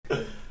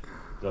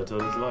Did I turn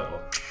this light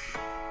off?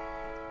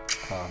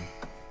 Calm.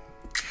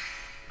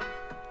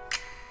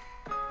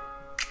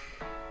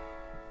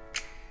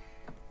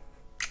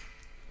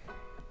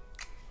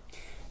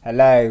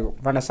 Hello,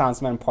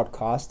 Renaissance Men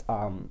podcast.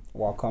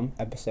 Welcome,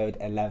 episode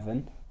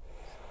 11.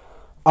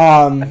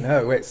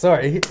 No, wait,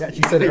 sorry. You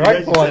actually said it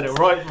right for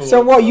once.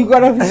 So what? You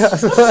gotta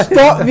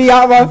stop me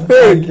out my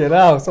thing. Fucking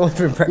hell, someone's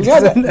been practicing.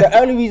 You know, the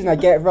only reason I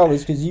get it wrong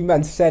is because you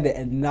man said it,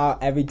 and now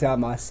every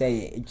time I say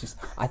it,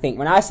 I think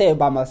when I say it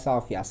by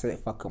myself, I said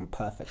it fucking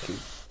perfectly.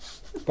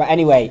 But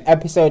anyway,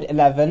 episode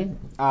 11.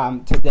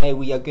 Today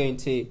we're going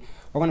to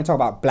talk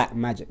about black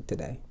magic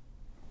today.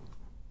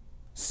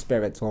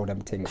 Spirits, all them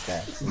things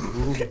there.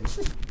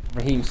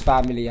 Raheem's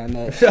family and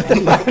let me say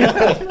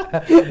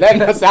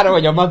I don't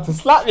want your mum to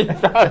slap me,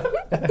 bro.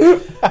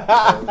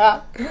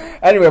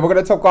 Anyway, we're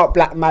gonna talk about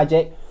black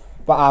magic,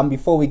 but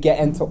before we get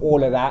into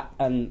all of that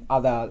and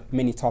other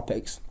mini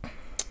topics,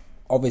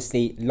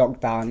 obviously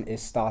lockdown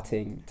is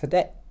starting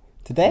today.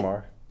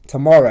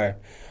 Tomorrow.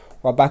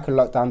 We're back in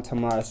lockdown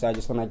tomorrow, so I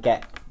just want to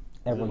get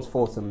everyone's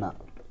thoughts on that.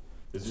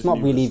 It's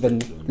not really even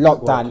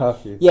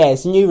lockdown. Yeah,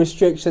 it's new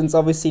restrictions.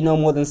 Obviously, no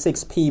more than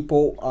 6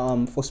 people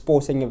for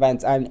sporting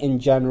events and in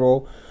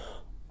general,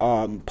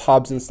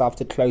 pubs and stuff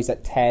to close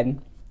at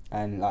 10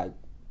 and like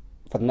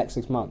for the next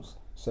 6 months.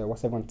 So,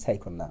 what's everyone's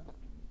take on that?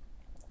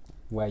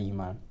 Where are you,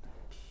 man,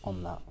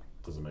 on that?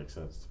 Doesn't make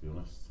sense, to be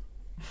honest.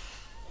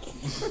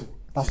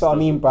 That's what I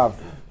mean, bruv.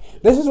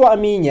 This is what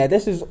I mean. Yeah,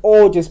 this is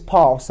all just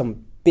part of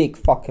some big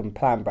fucking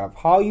plan, bruv.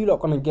 How are you not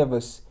gonna give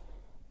us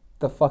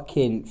the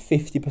fucking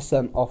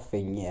 50% off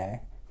thing, yeah?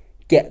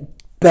 Get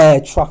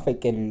bare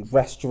traffic in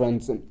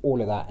restaurants and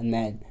all of that, and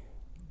then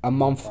a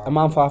month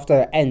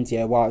after it ends,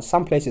 yeah, while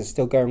some places are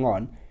still going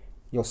on,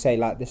 you'll say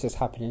like this is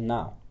happening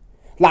now.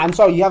 Like, I'm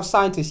sorry, you have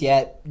scientists,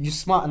 yeah, you're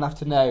smart enough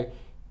to know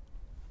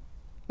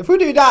if we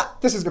do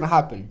that, this is gonna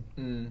happen.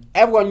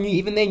 Everyone knew,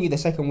 even they knew the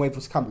second wave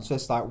was coming. So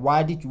it's like,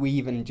 why did we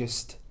even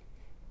just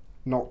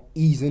not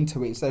ease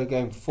into it instead of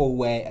going full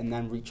way and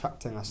then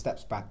retracting our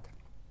steps back?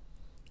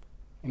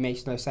 It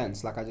makes no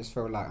sense. Like, I just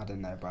feel like, I don't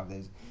know, bruv,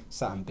 there's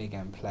something big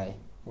in play.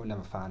 We'll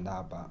never find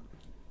out, but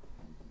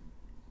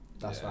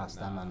that's where I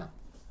stand on it.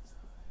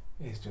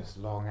 It's just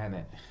long,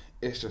 innit?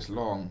 It's just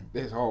long.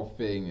 This whole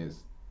thing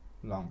is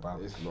long,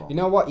 bruv. It's long. You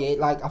know what, yeah?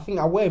 Like, I think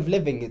our way of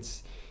living,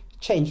 it's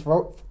changed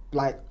for,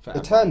 like,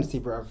 Forever.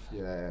 eternity, bruv.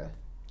 Yeah.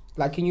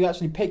 Like, can you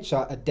actually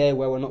picture a day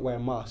where we're not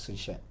wearing masks and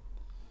shit?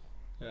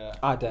 Yeah.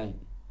 I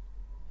don't.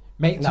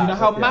 Mate, do you know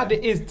how mad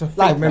it is to think,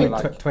 Like, Maybe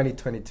like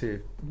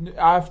 2022.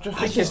 I've just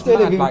think it's still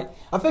mad, living, like,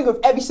 I think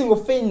of every single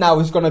thing now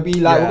is gonna be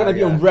like, Yeah, we're gonna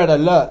be yeah. on red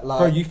alert. Like,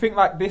 bro, you think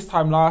like this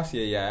time last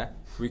year, yeah,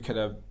 we could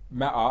have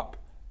met up,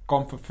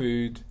 gone for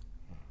food,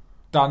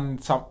 done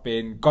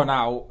something, gone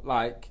out,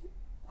 like,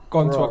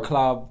 gone to a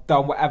club,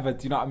 done whatever,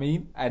 do you know what I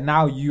mean? And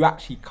now you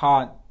actually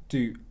can't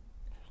do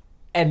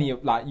any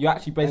of, like, you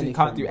actually basically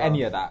can't do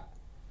any of that.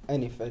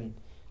 anything.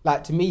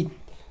 Like, to me,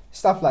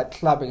 stuff like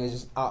clubbing is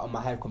just out of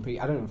my head completely.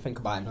 I don't even think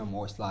about it no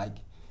more. It's like,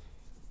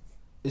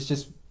 it's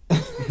just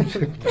it's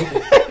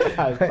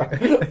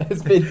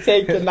been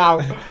taken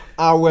out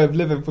our way of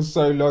living for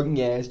so long.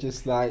 Yeah, it's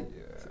just like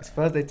It's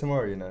Thursday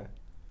tomorrow, you know.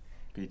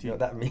 PT. You know what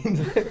that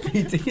means?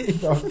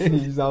 PT.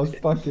 I was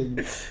fucking.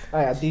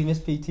 Hey, I do miss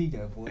PT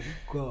girl, boy.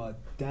 God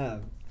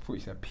damn. I thought you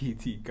said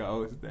PT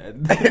girls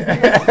then.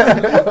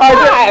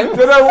 I don't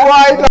know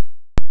why.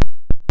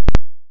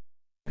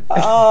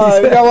 Oh,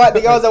 you know what?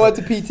 The girls that went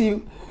to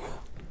PT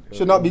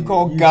should not be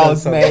called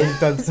girls, mate. You've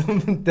done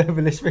some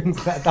devilish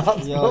things that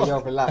dance. Yo,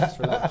 relax.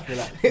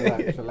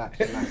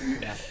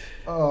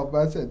 Oh,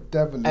 man, I said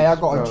devilish. Hey, I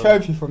got a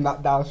trophy from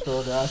that dance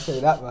floor there, I say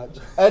that much.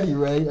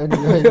 Anyway,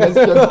 let's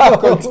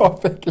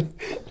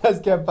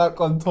get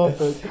back on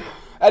topic.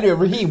 Anyway,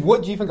 Raheem,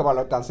 what do you think about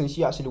lockdown since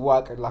you actually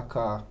work in like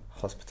a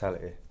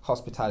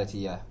Hospitality.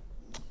 yeah?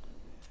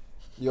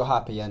 You're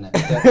happy, innit?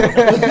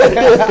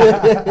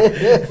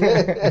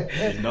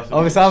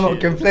 Obviously, I'm not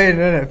complaining,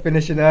 innit?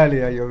 Finishing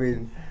earlier, you know what I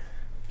mean?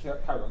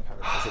 Carry on.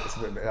 It's a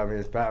bit, I mean,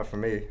 it's better for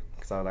me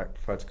because I like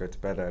prefer to go to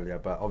bed earlier.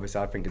 But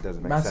obviously, I think it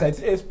doesn't make Man sense.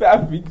 said it's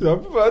better for me because I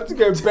prefer to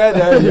go to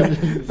bed earlier.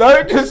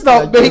 Don't just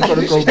stop making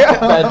Gotta go shit to up.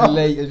 bed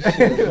late and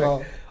shit as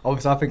well.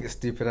 Obviously, I think it's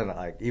stupid, and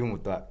like even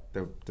with that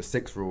the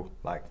 6 rule,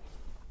 like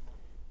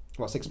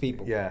What, 6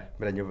 people? yeah,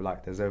 but then you're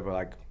like there's over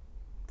like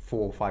 4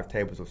 or 5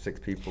 tables of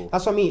 6 people.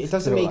 That's what I mean. It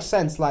doesn't Still, make like-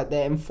 sense. Like,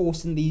 they're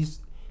enforcing these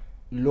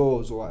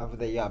laws or whatever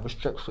they are,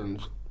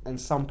 restrictions,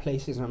 and some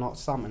places are not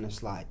some, and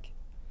it's like,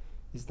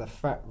 is the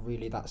threat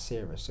really that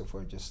serious if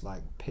we're just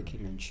like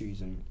picking and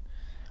choosing?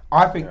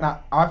 I think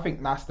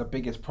that's the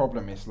biggest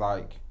problem. Is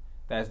like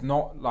there's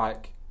not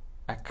like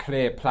a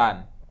clear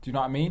plan. Do you know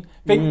what I mean?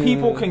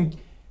 People can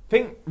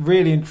think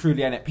really and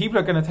truly in it. People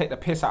are going to take the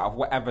piss out of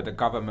whatever the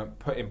government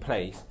put in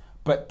place,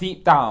 but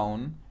deep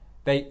down,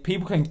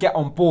 people can get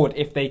on board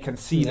if they can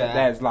see that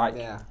there's like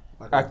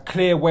a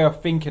clear way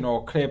of thinking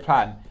or a clear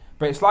plan.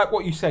 But it's like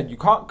what you said. You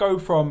can't go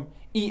from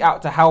eat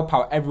out to help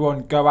out.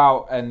 Everyone go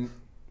out and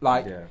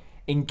like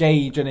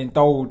engage and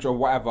indulge or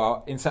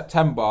whatever in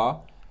September,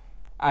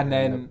 and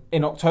then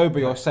in October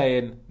you're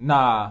saying,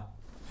 nah,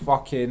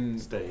 fucking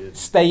Stay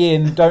stay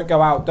in, don't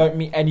go out, don't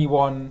meet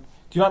anyone.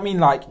 Do you know what I mean?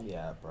 Like,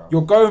 Yeah, bro.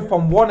 you're going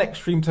from one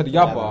extreme to the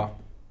Yeah, other.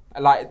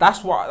 Like,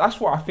 that's what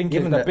I think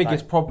Given is the that,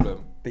 biggest like,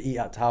 problem. The eat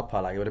out tapa,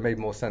 like it would have made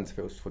more sense if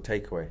it was for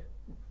takeaway.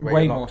 Where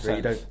Way you're not- more where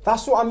you sense. don't-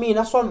 That's what I mean.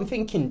 That's what I'm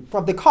thinking,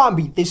 bro. They can't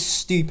be this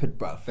stupid,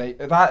 bro.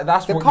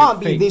 That's They what can't you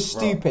be think, this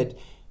bro. stupid.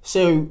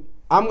 So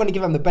I'm gonna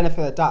give them the benefit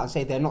of the doubt and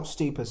say they're not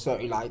stupid. So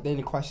like, then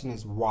the question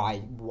is why?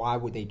 Why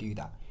would they do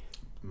that?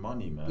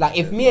 money, man. Like,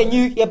 if me and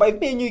you, but if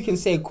me and you can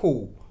say,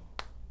 cool,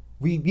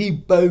 we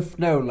both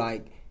know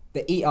like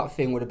the eat out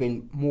thing would have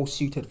been more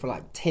suited for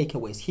like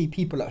takeaways, keep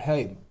people at home.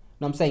 You know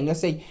what I'm saying?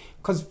 Let's say,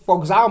 because for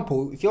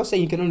example, if you're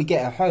saying you can only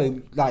get at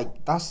home,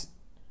 like that's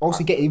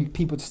also getting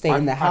people to stay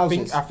in their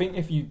houses. I think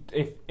if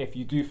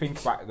you do think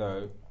about it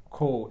though,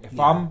 cool.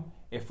 Yeah.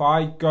 If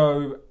I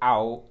go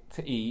out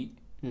to eat,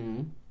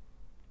 Mhm.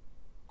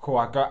 cool.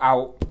 I go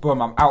out,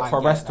 boom. I'm out I for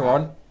a get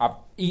restaurant. I've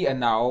eaten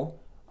now.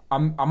 I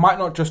might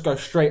not just go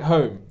straight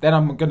home. Then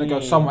I'm gonna go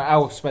somewhere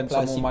else, spend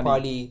Plus some you more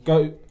money.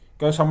 probably-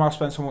 Go somewhere else,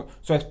 spend some more.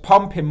 So it's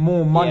pumping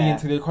more money Yeah.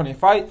 into the economy.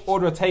 If I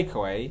order a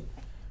takeaway,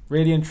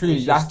 really and truly,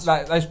 It's that's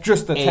just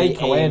just a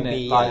takeaway, and innit?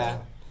 B, Like, yeah.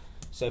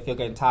 So if you're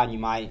going town,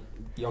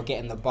 you're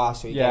getting the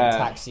bus or you're Yeah.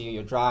 getting taxi or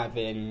you're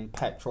driving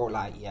petrol.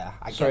 Like, yeah,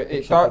 I get so it.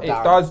 it Trickle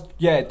down. does,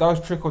 yeah, it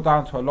does trickle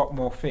down to a lot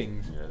more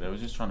things. Yeah, they were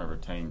just trying to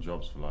retain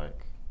jobs for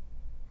like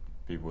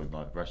people in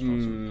like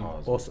restaurants and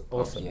bars. Also-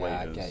 pubs, also- Yeah, I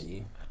waiters. get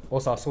you.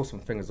 Also, I saw some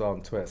thing as well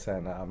on Twitter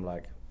saying that I'm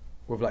like,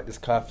 with like this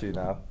curfew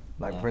now,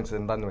 like Yeah. for instance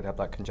in London we'd have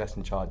like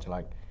congestion charge,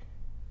 like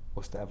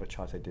what's the other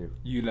charge they do?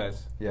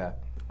 ULEZ, Yeah,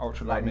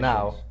 ultra like light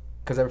now, emissions.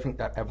 because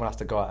everyone has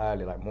to go out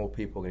early, like more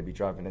people are going to be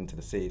driving into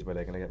the cities where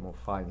they're going to get more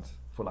fines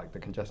for like the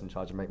congestion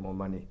charge and make more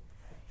money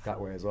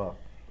that way as well.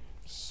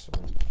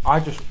 I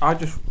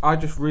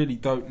just really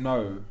don't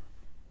know.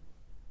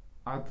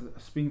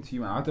 Speaking to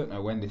you, man, I don't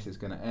know when this is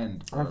gonna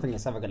end. I don't think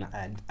it's ever gonna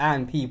end.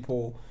 And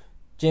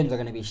gyms are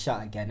gonna be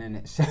shut again,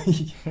 innit? So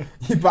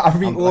you better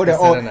like reorder. I said,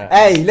 Or innit?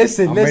 hey,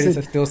 listen. I'm ready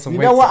to steal some You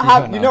weights know what if you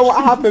happened? want You know now.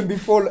 what happened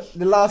before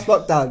the last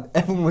lockdown?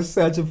 Everyone was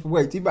searching for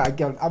weights. You better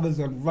get on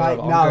Amazon right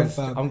Bro, now, going-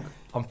 fam.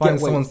 I'm finding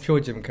Get someone's weights. pure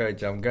gym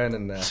code. I'm going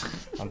in there.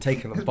 I'm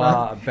taking a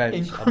bar, a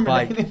bench, a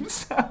bike. Incriminating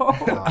himself.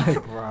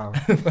 Oh, bro.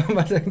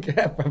 I don't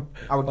care, bro.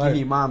 I would give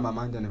you mine, but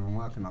mine don't even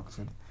work in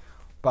Oxford.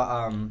 But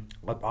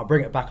I'll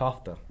bring it back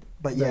after.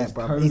 yeah, Those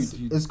bro. codes,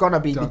 It's gonna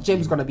be the dodgy.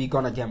 gym's gonna be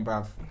gone again,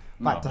 bruv.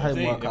 No, Back to but home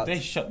if workouts. they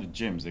shut the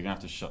gyms, they're gonna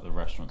have to shut the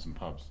restaurants and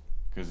pubs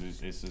because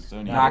it's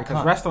only. Nah, they because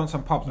can't. restaurants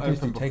and pubs You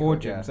just open do before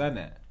takeaway, gyms, isn't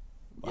it?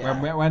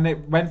 Yeah.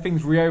 When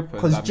things reopen,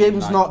 Because I mean,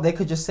 gyms like, not, they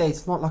could just say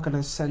it's not like an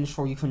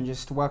essential. You can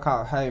just work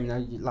out at home. You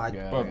know, like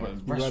Yeah. But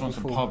You restaurants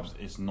were and before. pubs,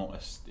 it's not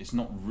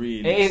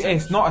really. it's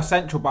essential. not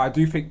essential, but I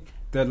do think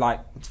the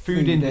like food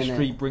food,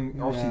 industry innit?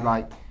 bring obviously Yeah.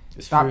 like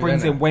It's that food,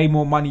 brings innit? in way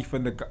more money for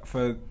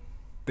the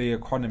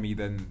economy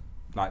than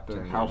like the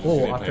Obviously, house. Oh,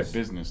 they I pay think-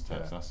 business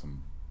tax. That's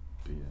some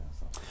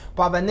BS.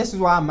 But then this is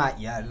where I'm at,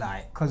 yeah,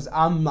 like, because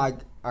I'm like,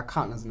 I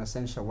count as an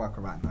essential worker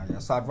right now, yeah.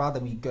 So I'd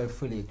rather we go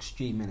fully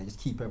extreme and just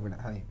keep everyone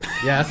at home.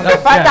 Yeah, The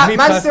fact that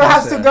man still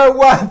has to go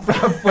work,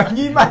 bro. When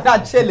you man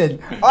are chilling,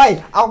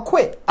 oi, I'll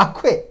quit. I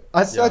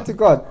swear Yeah. to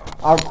God,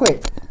 I'll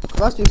quit.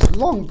 That's just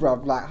long, bro.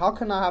 Like, how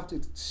can I have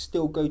to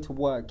still go to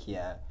work,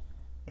 yeah?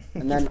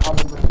 And then damn,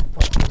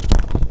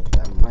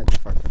 mic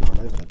fucking all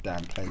over the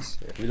damn place.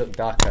 If we look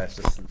darker, it's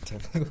just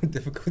technical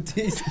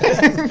difficulties.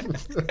 Hey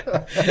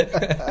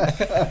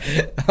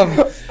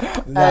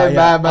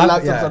man, my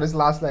laptop's on its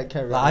last leg,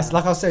 carry on.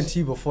 Like I was saying to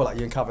you before, like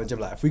you and Calvin and Jim,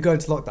 like if we go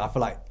into lockdown, I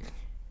feel like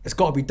it's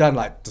got to be done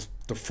like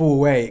the full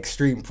way,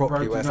 extreme, Bro,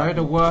 properly. do where you it's know like,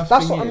 the worst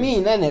That's thing what I is?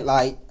 mean,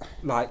 innit?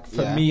 Like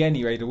for Yeah. me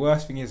anyway, the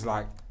worst thing is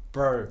like,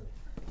 bro,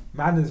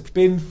 man has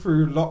been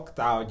through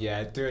lockdown,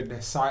 yeah, doing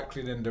the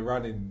cycling and the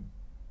running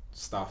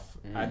stuff,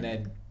 and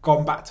then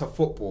gone back to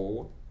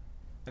football,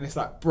 and it's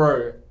like,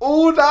 bro,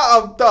 all that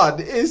I've done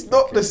is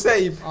not the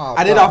same. Oh,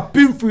 and then bro. I've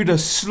been through the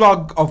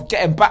slug of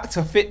getting back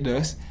to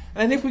fitness,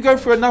 and then if we go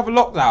through another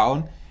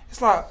lockdown,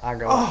 it's like,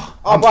 hang on. oh,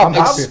 I'm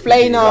happy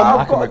explain, with you, I've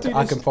I got can, to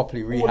I do can this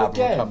properly all rehab and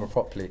again. recover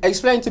properly.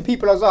 Explain to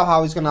people as well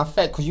how it's going to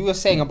affect, because you were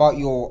saying about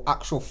your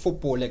actual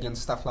footballing and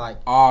stuff like.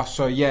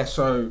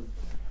 So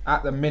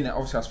at the minute,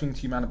 obviously I was speaking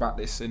to you, man, about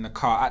this in the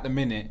car. At the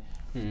minute,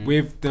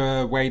 with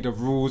the way the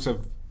rules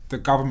of the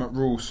government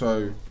rules,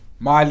 so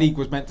my league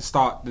was meant to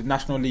start, the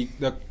National League,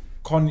 the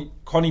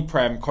Connie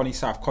Prem, Connie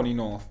South, Connie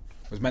North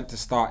was meant to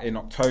start in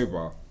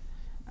October,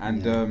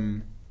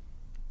 and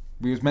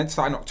we was meant to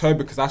start in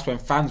October because that's when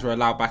fans were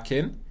allowed back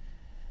in.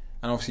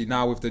 And obviously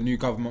now with the new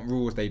government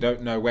rules, they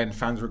don't know when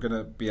fans were going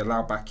to be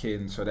allowed back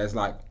in. So there's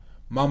like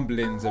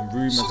mumblings and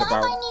rumours Should I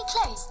about buy new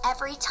clothes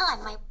every time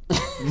I...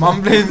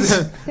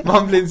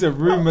 mumblings and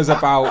rumours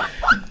about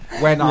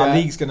when our Yeah.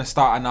 league's going to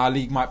start and our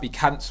league might be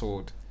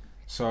cancelled.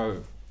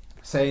 So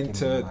saying Fucking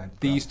to mad, bruv.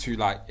 these two,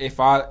 like, if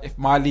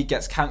my league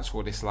gets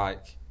cancelled, it's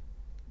like,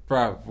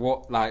 bruv,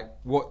 what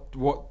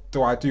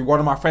do I do? One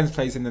of my friends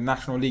plays in the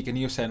National League and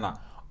he was saying like,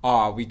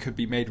 we could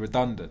be made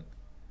redundant.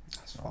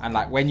 And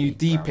like when you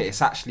deep it,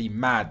 it's actually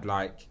mad.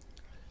 Like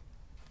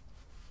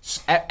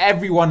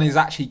everyone is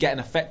actually getting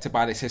affected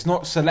by this. It's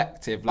not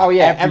selective. Oh,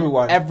 yeah,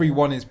 everyone.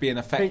 Everyone is being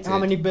affected. How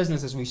many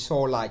businesses we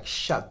saw like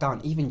shut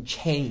down, even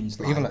chains,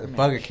 like, Even like the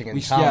Burger King in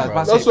We- town, yeah, bro.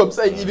 that's that's what I'm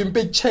saying. Even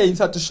big chains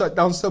had to shut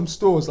down some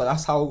stores. Like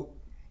that's how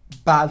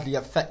badly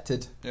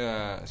affected.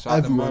 Yeah. So at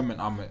Everyone. the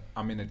moment,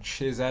 I'm in a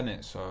chiz,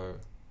 innit? So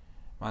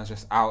man's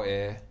just out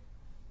here.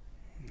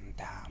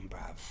 Damn,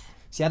 bruv.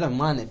 See, I don't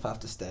mind if I have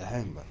to stay at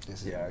home, but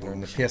this Yeah, is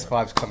when the bullshit,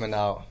 PS5's coming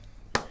out,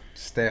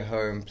 stay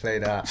home, play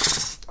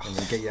that, and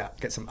then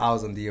get some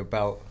hours under your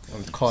belt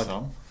on COD.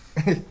 Some.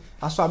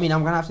 That's what I mean.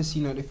 I'm gonna have to see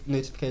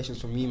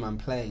notifications from you, man,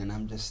 playing, and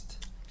I'm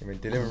just I mean,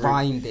 delivery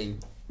grinding.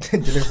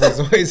 is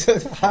always Bro,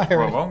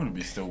 fire. I'm gonna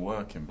be still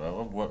working,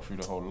 bro. I've worked through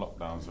the whole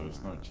lockdown, so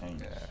it's no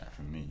change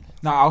for me.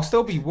 No, I'll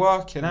still be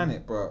working,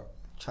 innit? But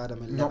Try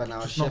them not,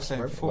 11-hour just not shifts,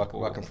 playing bro.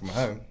 football. Working from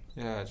home.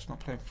 Yeah, just not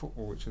playing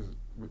football, which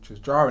is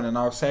jarring. And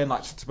I was saying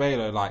like to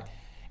Tabelo, like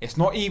it's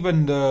not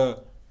even the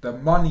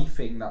money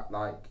thing that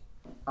like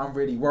I'm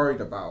really worried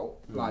about.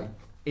 Like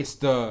it's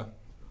the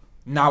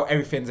now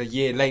everything's a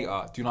year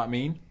later. Do you know what I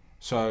mean?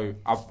 So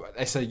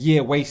it's a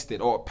year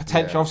wasted, or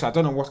potentially. Yeah. Obviously, I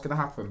don't know what's gonna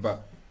happen,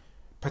 but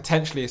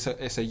potentially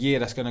it's a year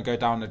that's gonna go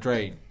down the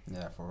drain,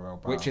 Yeah, for real,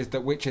 bro. which is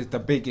the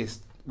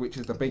biggest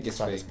thing.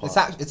 Saddest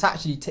part. It's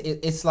actually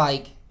it's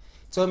like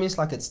it's almost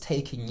like it's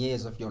taking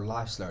years of your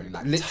life slowly,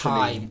 like Literally,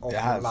 time of it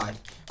your has. life.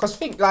 Because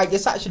think like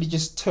it's actually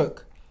just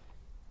took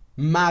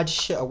mad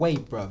shit away,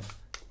 bruv.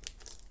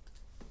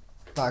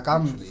 Like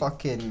I'm Literally.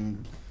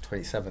 fucking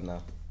 27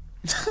 now.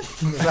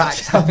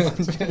 like,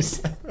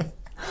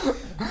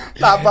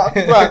 like, but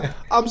bruh,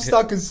 I'm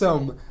stuck in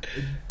some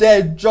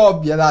dead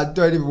job that I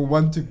don't even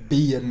want to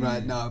be in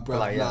right now, bruv.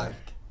 Like, yeah. Like,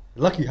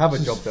 Lucky you have a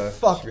just job though.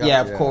 fuck You have-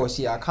 yeah, of course,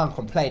 yeah. I can't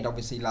complain,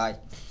 obviously. Like,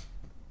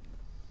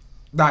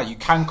 Nah, you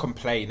can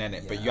complain,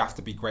 innit? But you have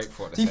to be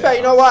grateful. At the to be same fair, you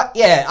time. know what?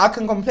 Yeah, I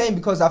can complain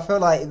because I feel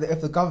like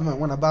if the government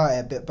went about it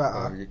a bit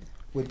better, Bro,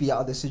 we'd be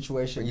out of this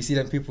situation. When you see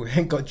them people who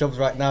ain't got jobs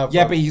right now.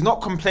 Yeah, bro. but he's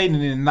not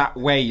complaining in that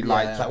way.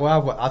 Like, It's like,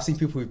 well, I've seen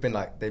people who've been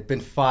like, they've been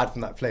fired from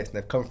that place and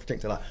they've come for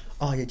drinks. They're like,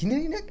 oh yeah, do you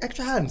need any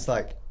extra hands?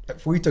 Like,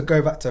 for you to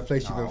go back to a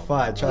place you've been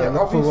fired, trying to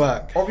look for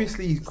work.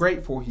 Obviously, he's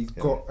grateful he's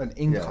got an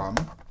income,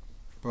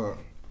 but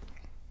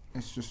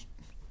it's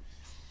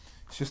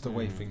just the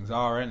way things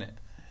are, innit?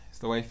 It's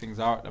the way things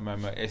are at the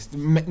moment.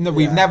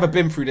 We've never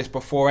been through this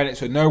before, innit?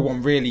 So no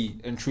one really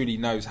and truly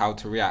knows how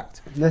to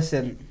react.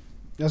 Listen,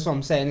 that's what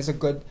I'm saying. It's a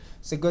good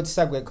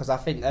segue because I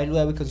think the only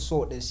way we can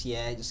sort this,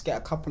 just get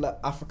a couple of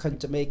African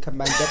Jamaican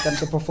men, get them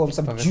to perform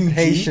some juju.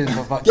 Haitians,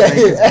 Yeah,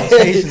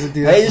 Haitians will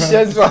do that.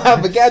 Haitians,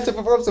 whatever. Get them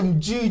to perform some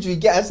juju.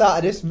 Get us out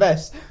of this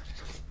mess.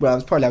 Well,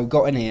 it's probably how we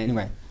got in here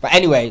anyway. But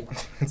anyway,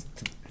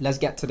 let's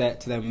get to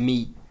the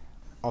meat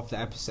of the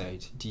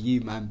episode. Do you,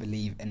 man,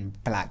 believe in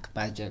black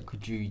magic,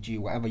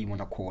 juju, whatever you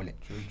want to call it?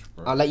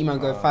 I'll let you, man,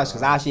 go first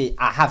because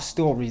I have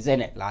stories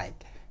in it. Like,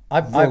 I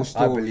real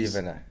stories. believe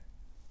in it.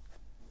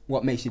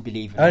 What makes you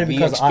believe in it? Only Have you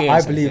because I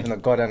experienced believe in anything?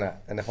 a God in it,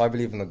 and if I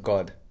believe in a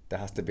God, there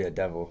has to be a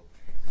devil,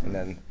 and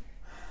then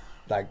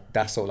like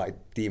that's sort of like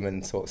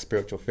demon sort of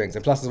spiritual things.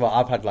 And plus as well,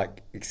 I've had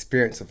like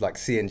experience of like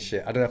seeing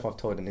shit. I don't know if I've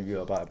told any of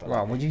you about it, but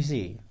Wow, what'd you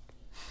see?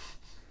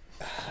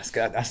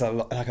 that's a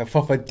lot, like a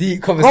proper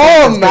deep conversation.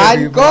 Oh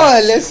man, go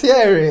on, let's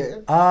hear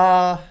it.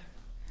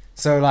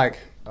 So like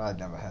I've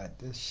never heard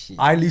this shit.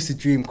 I lucid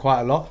dream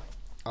quite a lot.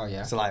 Oh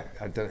yeah. So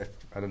like I don't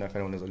know if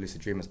anyone knows what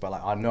lucid dreamers, but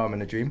like I know I'm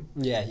in a dream.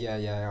 Yeah.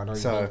 I know. What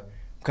you So mean.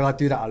 because I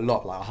do that a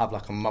lot, like I have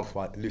like a month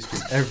where I lucid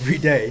dream every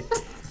day.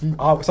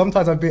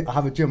 Sometimes I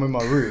have a dream in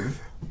my room,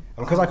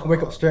 and because I can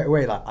wake up straight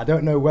away, like I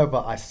don't know whether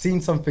I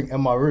seen something in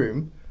my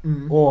room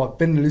or I've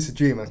been in a lucid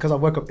dream, and because I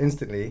woke up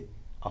instantly,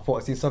 I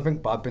thought I seen something,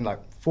 but I've been like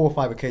 4 or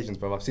 5 occasions,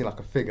 bro. I've seen like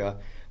a figure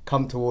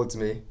come towards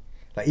me,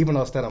 like even when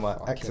I was staying at my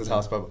ex's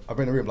house, bro. I've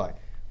been in the room, like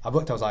I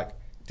looked, I was like,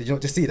 did you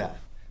not just see that?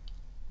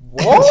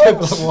 What?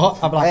 Like,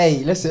 what? I'm like,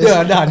 Hey, listen.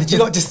 Yeah, nah, did you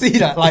not just see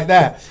that like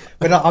that?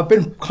 But I've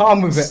been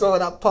calm with it. Saw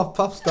that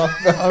puff stuff.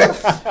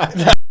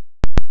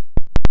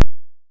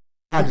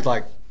 I just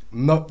like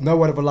no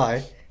word of a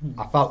lie.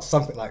 I felt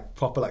something like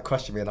proper like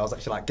crushing me, and I was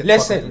actually like, get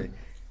Listen. the fuck with me.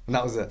 And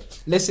that was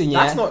it. Listen,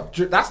 yeah.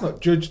 That's not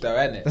judged though,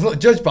 isn't it? It's not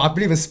judged, but I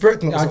believe in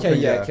spirit. Not Okay,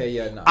 something,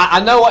 yeah. No. I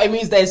know what it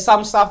means. There's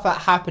some stuff that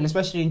happen,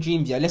 especially in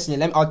dreams. Yeah, listen.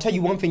 I'll tell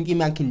you one thing you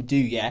man can do.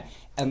 Yeah,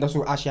 and that's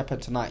what actually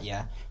happened tonight.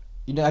 Yeah,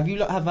 you know, have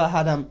you ever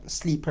had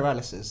sleep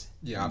paralysis?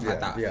 Yeah, I've Yeah,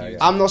 had that. yeah, a few yeah.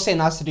 times. I'm not saying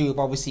that has to do with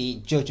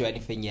obviously judge or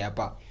anything. Yeah,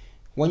 but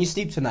when you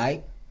sleep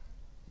tonight,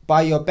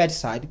 by your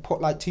bedside, put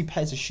like 2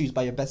 pairs of shoes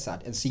by your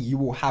bedside, and see you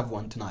will have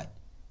one tonight.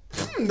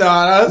 No,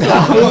 that's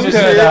not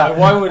bullshit.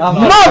 Why would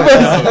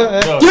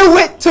Mothers, do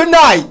it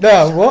tonight.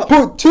 No, what?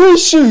 Put 2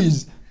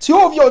 shoes, 2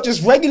 of your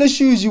just regular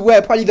shoes you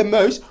wear probably the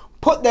most.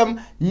 Put them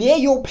near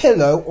your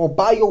pillow or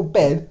by your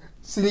bed.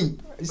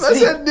 Sleep.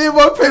 near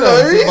my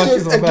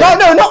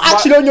No, not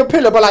actually on your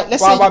pillow, but like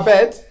let's say my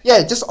bed.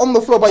 Yeah, just on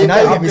the floor by your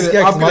Now you bed. get me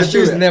scared because my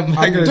shoes and them.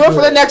 I'm gonna Do it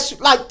for the next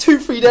like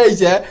 2-3 days.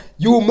 Yeah,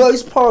 you will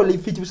most probably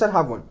 50%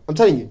 have one. I'm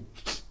telling you.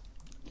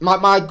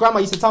 My grandma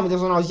used to tell me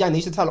this when I was young. They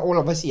used to tell all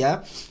of us.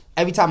 Yeah,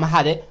 every time I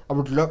had it, I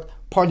would look,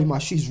 Probably my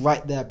shoes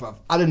right there, bruv.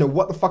 I don't know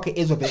what the fuck it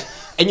is with it.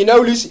 And you know,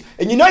 Lucy,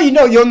 and you know,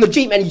 you're on the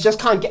dream and you just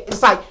can't get.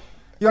 It's like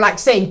you're like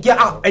saying get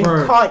up and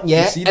you can't,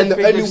 yeah. You see And the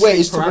thing only with way sleep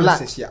is to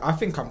paralysis, relax. Yeah, I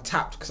think I'm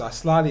tapped because I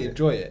slightly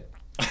enjoy it.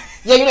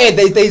 Yeah, you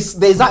know, there's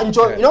that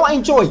enjoy. You know what I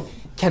enjoy?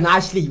 Can I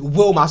actually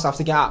will myself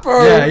to get up?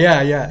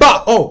 Yeah.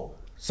 But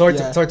sorry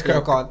Yeah, to cut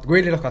go on. off.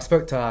 Weirdly enough, I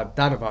spoke to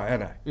Dan about it,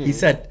 innit? He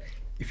said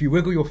if you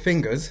wiggle your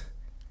fingers,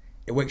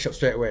 it wakes you up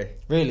straight away.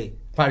 Really?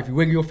 Apparently, if you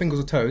wiggle your fingers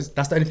or toes,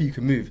 that's the only thing you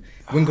can move.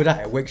 Wiggle that,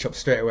 it wakes you up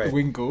straight away.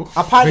 Wingle.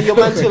 Apparently, you're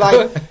meant to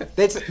like.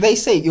 They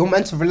say you're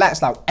meant to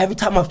relax. Like every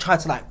time I've tried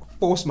to like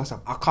force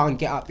myself, I can't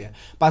get up. Yeah,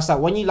 but it's like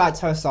when you like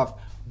tell yourself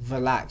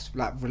relax. You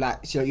know,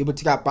 you're able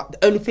to get up. But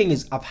the only thing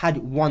is, I've had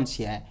it once.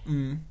 Yeah.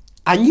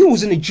 I knew it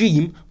was in a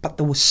dream, but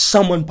there was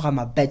someone by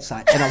my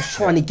bedside, and I was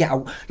trying to get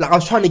out. Like I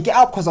was trying to get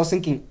up because I was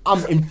thinking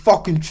I'm in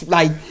fucking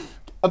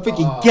I'm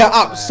thinking get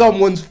up.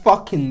 Someone's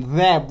fucking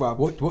there, bro.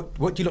 What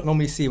do you lot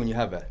normally see when you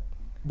have it?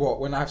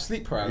 What, when I have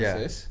sleep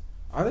paralysis?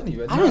 I don't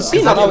even know. I don't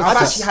see that. I've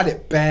actually had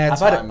it bare I've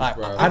had times, it. Like,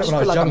 bro. I had it when I was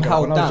feel like I'm younger.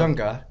 held When I was down.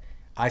 younger,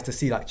 I used to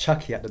see like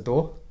Chucky at the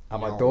door, at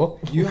my door.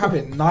 You have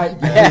it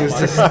nightmare. He was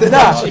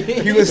just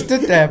he was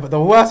stood there. But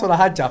the worst one I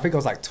had, I think I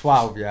was like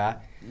 12. Yeah,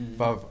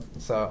 but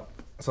so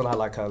I had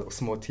like a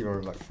small TV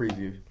room, like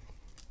Freeview.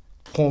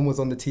 Porn was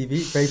on the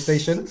TV, Babe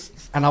Station,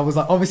 and I was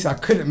like, obviously I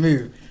couldn't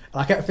move.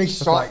 And I kept thinking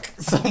just like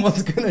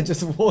someone's gonna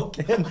just walk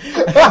in.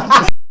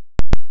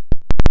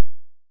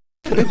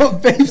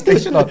 Babe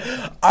Station on.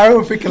 I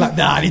remember thinking like,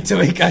 nah, I need to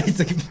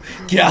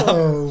get up.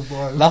 Oh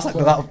boy. That's like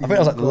I think that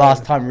was like the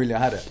last time really I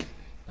had it.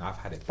 I've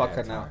had it.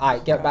 Fucker now.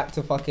 Alright, get back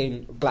to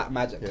fucking black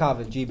magic.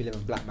 Calvin, do you believe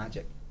in black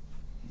magic?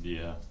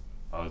 Yeah,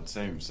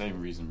 same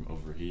reason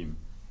of Raheem.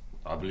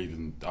 I'm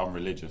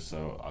religious,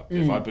 so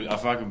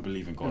if I can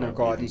believe in God, Oh, I God,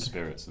 believe in you-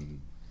 spirits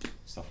and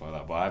stuff like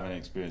that. But I haven't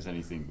experienced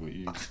anything what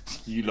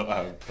you lot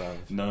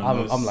have. No,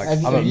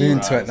 I'm immune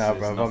to it now,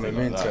 bro. I'm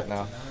immune to it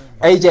now.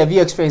 AJ, have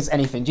you experienced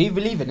anything? Do you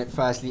believe in it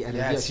firstly? And have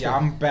you Yeah, see,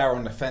 experienced- I'm bare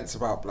on the fence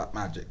about black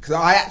magic because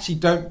I actually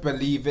don't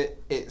believe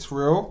it's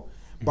real,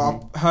 but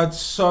I've heard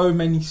so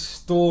many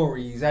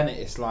stories, and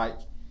it's like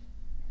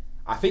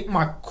I think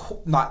my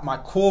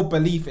core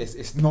belief is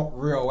it's not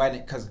real,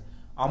 innit? Because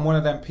I'm one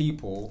of them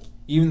people.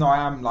 Even though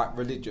I am like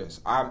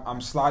religious,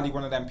 I'm slightly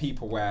one of them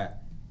people where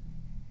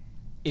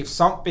if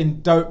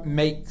something don't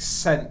make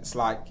sense,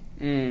 like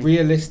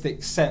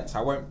realistic sense, I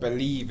won't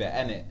believe it,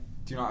 innit?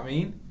 Do you know what I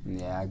mean?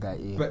 Yeah, I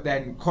got you. But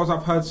then, because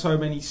I've heard so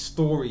many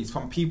stories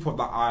from people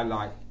that I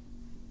like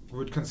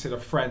would consider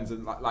friends,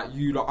 and like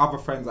you, like other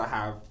friends I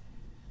have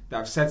that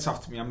have said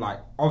stuff to me, I'm like,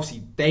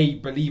 obviously they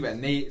believe it,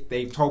 and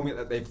they've told me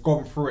that they've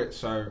gone through it.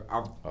 So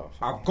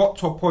I've got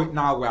to a point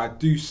now where I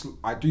do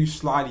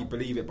slightly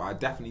believe it, but I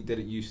definitely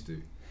didn't used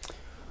to.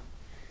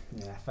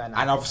 Yeah, fair enough.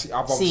 And obviously,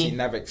 I've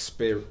never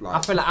experienced. Like,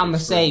 I feel like I'm the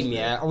experienced same, it.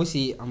 yeah.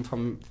 Obviously, I'm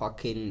from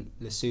fucking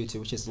Lesotho,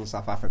 which is in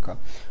South Africa.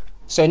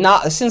 So now,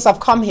 since I've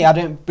come here, I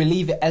don't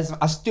believe it as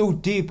I still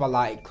do, but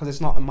like, because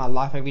it's not in my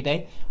life every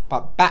day.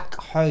 But back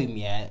home,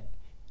 yeah,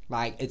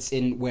 like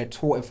we're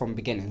taught it from the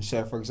beginning.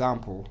 So, for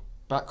example,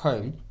 back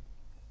home,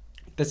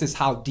 this is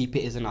how deep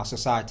it is in our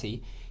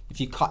society. If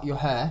you cut your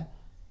hair,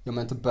 you're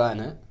meant to burn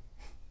it,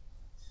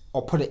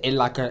 or put it in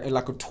like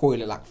a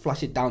toilet, like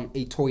flush it down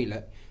a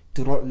toilet.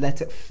 Do not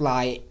let it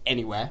fly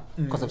anywhere,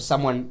 because if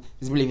someone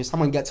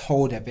gets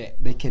hold of it,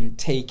 they can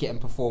take it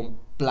and perform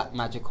black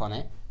magic on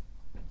it.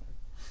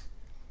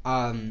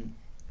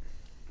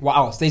 What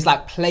else? There's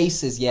like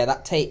places, yeah,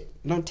 that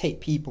don't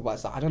take people, but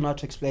it's like, I don't know how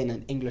to explain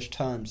in English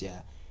terms,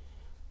 yeah.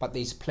 But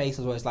these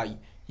places where it's like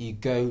you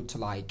go to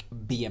like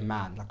be a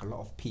man, like a lot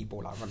of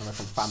people like run away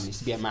from families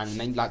to be a man, and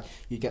then like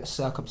you get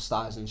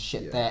circumcised and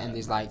shit there, and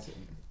there's like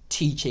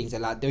teachings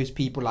and like those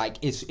people, like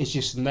it's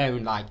just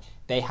known like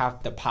they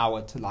have the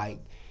power to like,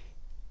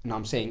 you know what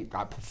I'm saying,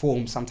 like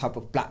perform some type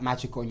of black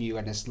magic on you,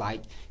 and it's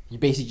like you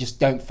basically just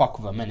don't fuck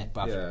with a minute,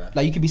 but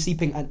like you could be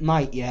sleeping at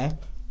night, yeah,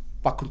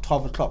 fucking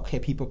 12 o'clock, hear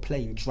people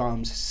playing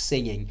drums,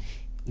 singing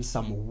in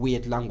some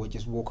weird language,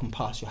 just walking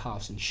past your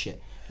house and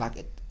shit.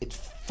 Like it's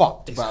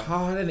fucked, It's bruv.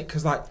 hard, isn't it?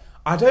 Because like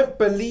I don't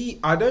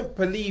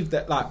believe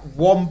that like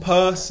one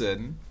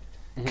person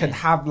can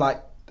have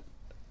like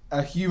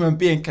a human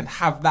being can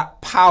have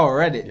that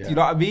power in it. Yeah. Do you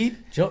know what I mean?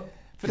 Do you not,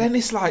 But then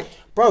it's like,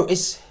 Bro,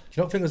 it's do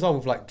you not think as well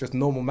with like just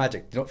normal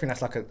magic? Do you not think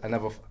that's like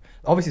another?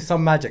 Obviously,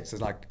 some magics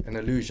is like an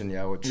illusion,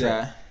 yeah, or trick.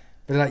 Yeah.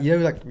 But like you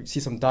know, like you see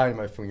some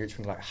dynamo thing, you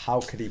think like, how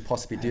could he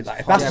possibly do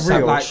that? If that's Yeah,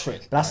 real, like, do you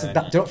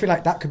not feel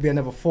like that could be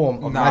another form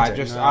of no,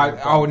 magic?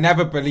 I will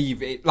never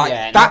believe it. Like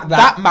Yeah,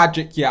 that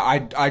magic, yeah,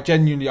 I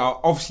genuinely,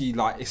 obviously,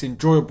 like it's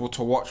enjoyable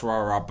to watch,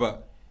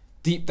 but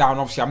deep down,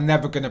 obviously, I'm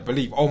never gonna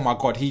believe. Oh my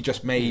god, he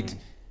just made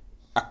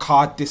a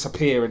card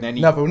disappear and then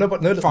he no,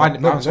 find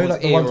it like down the someone's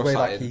ones ear where or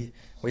like something.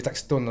 where he's like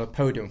stood on the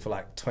podium for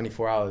like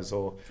 24 hours,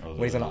 or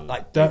where he's on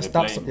like the dirt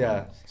stuff. plane Yeah,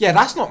 one. Yeah,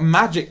 that's not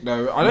magic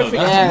though. I don't No,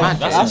 think that's that's yeah,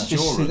 magic.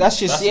 magic. that's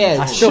just yeah,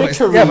 That's still-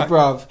 trickery, yeah, but-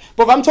 bruv.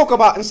 But I'm talking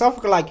about in South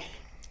Africa, like,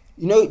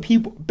 you know,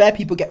 bare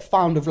people get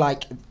found with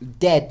like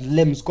dead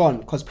limbs gone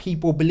because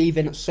people believe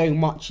in it so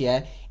much.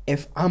 Yeah,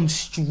 if I'm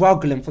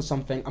struggling for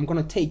something, I'm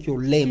gonna take your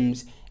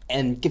limbs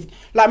and give.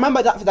 Like,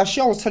 remember that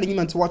show I was telling you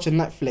man to watch on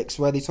Netflix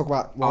where they talk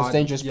about most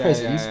dangerous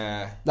prisons.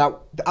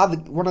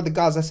 That one of the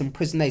guys that's in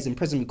prison is in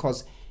prison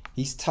because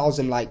he tells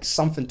him like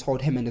something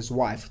told him and his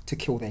wife to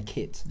kill their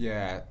kids.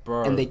 Yeah,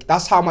 bro. And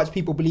that's how much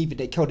people believe it.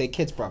 They kill their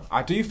kids, bro.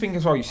 I do think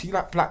as well. You see,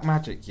 like black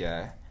magic.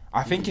 Yeah,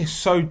 I think it's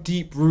so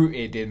deep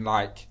rooted in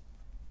like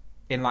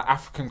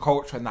African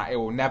culture and that it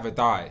will never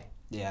die.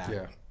 Yeah.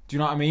 Yeah. Do you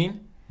know what I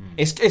mean?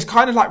 It's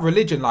kind of like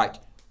religion. Like,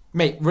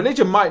 mate,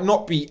 religion might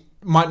not be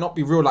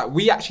real. Like,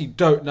 we actually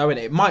don't know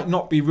it might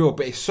not be real,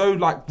 but it's so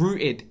like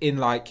rooted in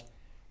like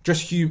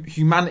just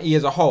humanity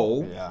as a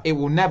whole. Yeah. It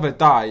will never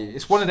die.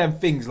 It's one of them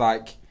things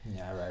like,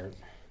 Yeah, right.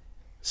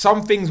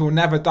 some things will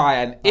never die,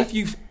 and if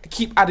you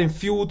keep adding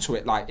fuel to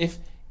it, like if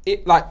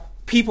it like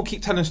people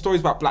keep telling stories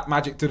about black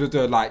magic,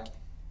 like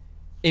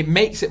it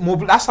makes it more.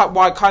 That's like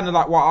why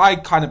I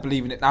kind of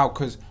believe in it now,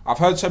 because I've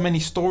heard so many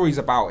stories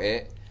about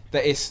it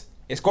that it's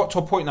got to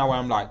a point now where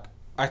I'm like,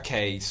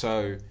 okay,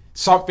 so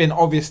something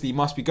obviously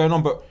must be going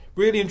on, but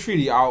really and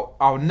truly,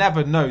 I'll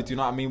never know. Do you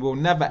know what I mean? We'll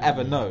never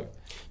ever know.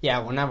 Yeah,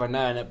 we'll never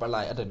know it, but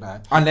like I don't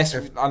know.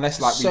 Unless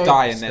like we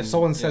die and then if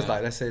someone says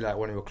like, let's say like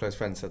one of your close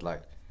friends said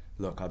like,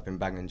 look, I've been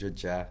banging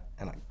Judge, yeah,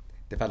 and like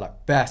they've had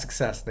like bare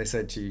success. They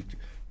said to you, do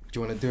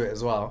you want to do it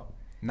as well?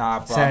 Nah,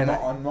 bro, Saying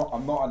I'm not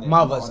on it.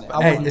 Mothers, I'm not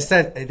on it.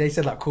 Hey, they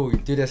said like, cool, you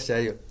do this, yeah.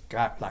 You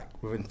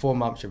like within 4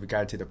 months, you'll be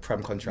guaranteed a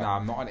prem contract. Nah,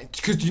 I'm not on it.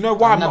 Because do you know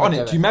why I'm not on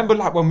it? Do you remember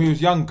like when we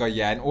was younger,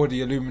 yeah, and all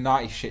the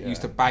Illuminati shit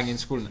used to bang in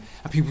school,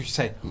 and people used to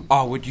say,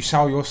 "Oh, would you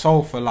sell your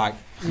soul for like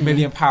 £1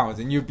 million?"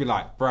 And you'd be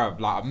like, "Bruv,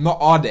 like I'm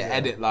not on it."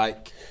 Edit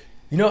like.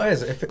 You know what it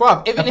is? If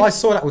I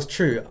saw that was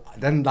true,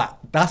 then like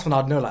that's when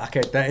I'd know like,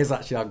 okay, there is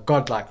actually a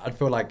God. Like I'd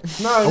feel like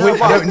I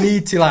don't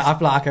need to like. I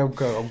feel like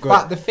okay, I'm good.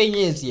 But the thing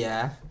is,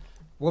 yeah,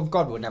 with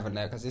God we'll never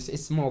know because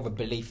it's more of a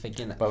belief thing,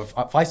 innit? But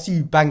if I see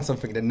you bang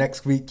something the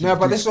next week, no,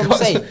 but this is what I'm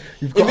saying.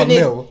 You've got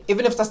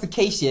even if that's the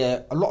case,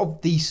 yeah, a lot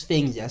of these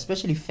things, yeah,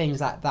 especially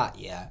things like that,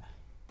 yeah,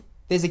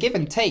 there's a give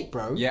and take,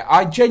 bro. Yeah,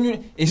 I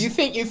genuinely. You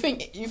think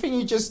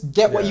you just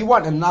get what you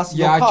want and that's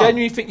your I part.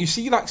 genuinely think you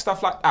see like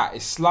stuff like that.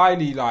 It's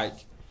slightly like,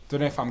 don't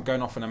know if I'm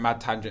going off on a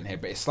mad tangent here,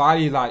 but it's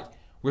slightly like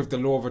with the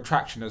law of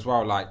attraction as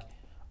well. Like,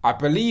 I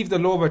believe the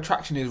law of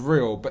attraction is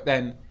real, but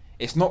then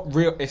it's not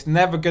real. It's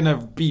never gonna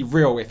be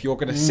real if you're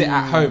gonna sit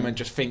at home and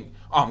just think,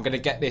 "Oh, I'm gonna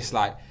get this."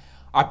 Like,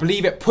 I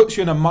believe it puts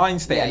you in a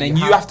mind state, and then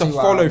you have to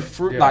follow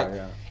through.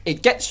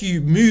 It gets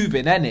you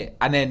moving, innit?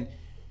 And then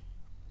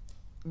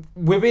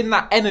within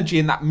that energy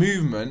and that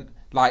movement,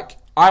 like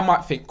I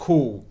might think,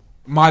 "Cool,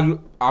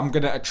 I'm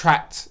gonna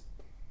attract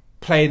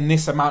playing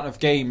this amount of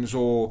games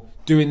or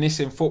doing this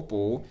in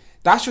football."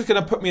 That's just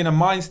gonna put me in a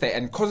mind state,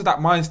 and because of that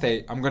mind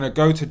state, I'm gonna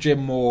go to gym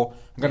more.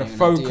 I'm gonna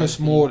focus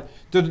more.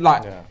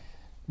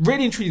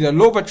 Really and truly, the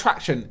law of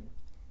attraction,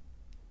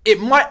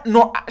 it might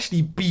not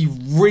actually be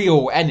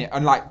real, innit?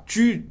 And like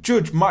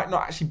Judge might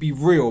not actually be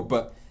real,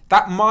 but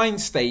that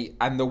mind state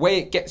and the way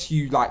it gets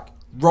you like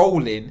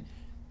rolling,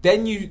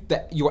 then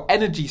your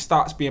energy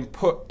starts being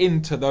put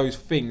into those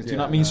things. Do you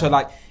know what I mean? So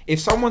like,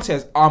 if someone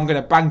says, "Oh, I'm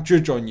gonna bang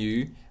Judge on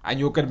you," and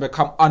you're gonna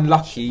become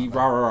unlucky,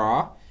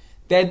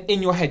 then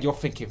in your head you're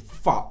thinking,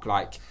 "Fuck,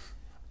 like,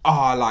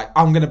 like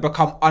I'm gonna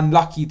become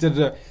unlucky."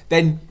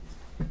 Then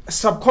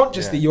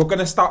subconsciously you're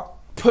gonna start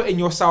putting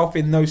yourself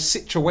in those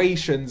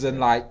situations and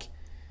like,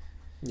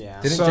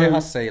 didn't Jay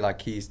Huss say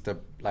like he said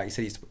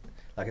he's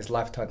like his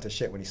life turned to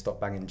shit when he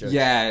stopped banging Judge?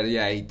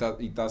 Yeah, he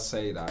does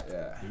say that.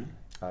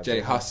 Yeah, Jay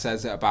Huss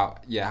says it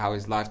about how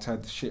his life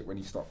turned to shit when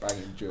he stopped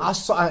banging Judge.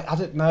 I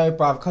don't know,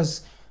 bruv,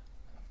 because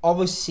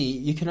obviously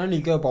you can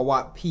only go by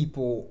what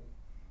people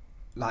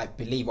like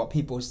believe, what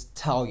people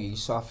tell you.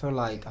 So I feel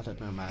like I don't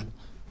know, man.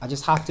 I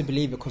just have to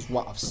believe it because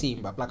what I've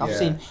seen, bruv. Like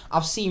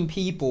I've seen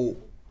people.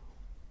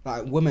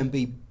 Like women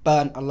be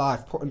burnt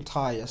alive, put in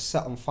tires,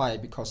 set on fire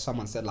because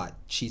someone said like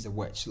she's a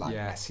witch. Like,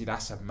 yeah, see,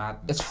 that's a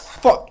madness. It's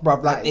fucked,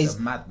 bruv. Like, it's a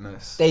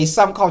madness. There's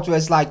some culture where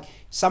it's like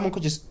someone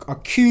could just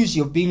accuse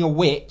you of being a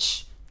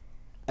witch,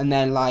 and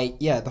then like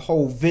the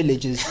whole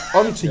village is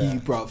onto you,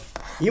 bruv.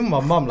 Even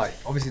my mum, like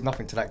obviously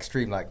nothing to that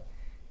extreme. Like,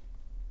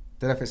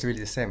 don't know if it's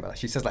really the same, but like,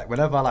 she says like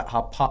whenever like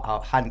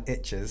her hand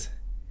itches,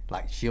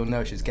 like she'll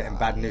know she's getting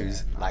bad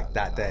news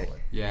that day.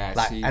 Yeah,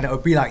 like, and it'll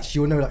be like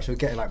she'll know like she'll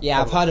get like.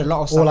 Yeah, I've heard a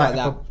lot of stuff like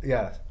that.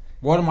 Yeah.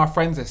 One of my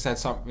friends has said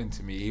something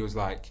to me. He was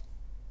like,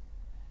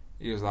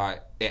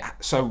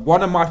 so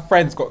one of my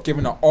friends got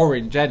given an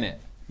orange in it,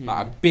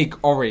 like a big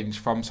orange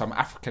from some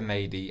African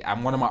lady,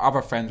 and one of my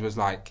other friends was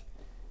like,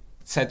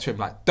 said to him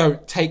like,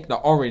 "Don't take the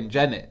orange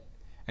in it,"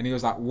 and he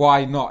was like,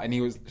 "Why not?" And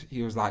he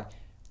was like,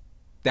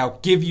 "They'll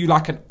give you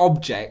like an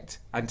object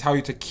and tell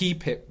you to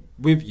keep it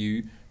with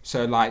you,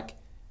 so like."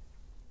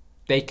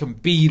 They can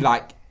be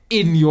like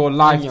in your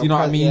life, do you know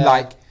what I mean?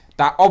 Like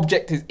that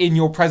object is in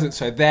your presence,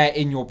 so they're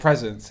in your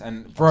presence.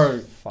 And bro,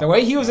 the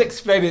way he was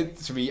explaining it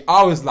to me,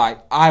 I was like,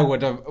 I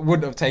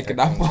wouldn't have taken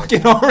that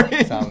fucking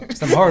orange.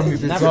 Some horror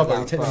movies as well,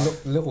 but you take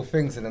the little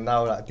things and then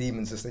now like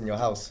demons just in your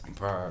house,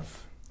 bro.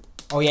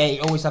 Oh yeah,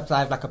 you always have to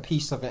have like a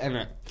piece of it,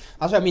 innit?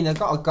 That's what I mean. They've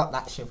got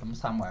that shit from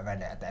somewhere,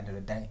 innit? At the end of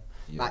the day,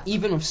 like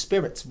even with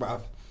spirits,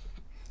 bro.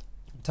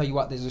 tell you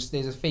what, there's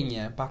a thing,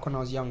 yeah. Back when I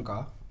was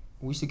younger,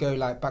 we used to go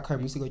like back home.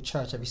 We used to go to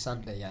church every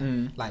Sunday,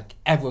 yeah. Like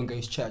everyone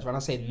goes to church. When I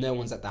say no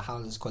one's at their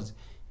houses, because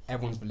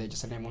everyone's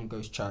religious and everyone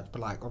goes to church.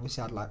 But like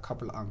obviously, I had like a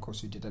couple of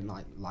uncles who didn't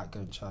like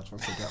going to church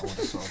once they get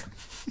older, sort of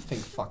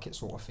think fuck it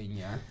sort of thing,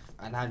 yeah.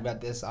 And I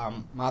had this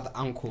my other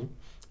uncle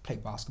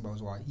played basketball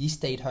as well. He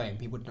stayed home.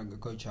 He wouldn't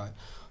go to church,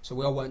 so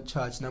we all went to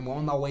church. And then we're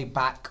on our way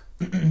back,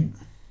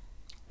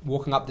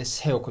 walking up this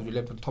hill because we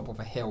lived on top of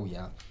a hill,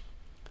 yeah.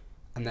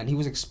 And then he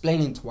was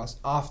explaining to us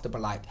after,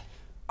 but like,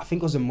 I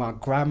think it was my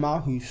grandma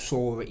who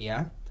saw it,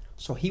 yeah.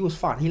 So he was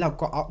fine. He like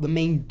got up the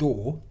main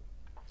door,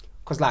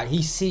 cause like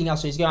he's seeing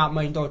us, so he's going out the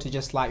main door to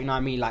just like, you know what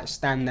I mean, like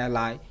stand there,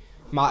 like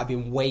might have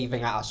been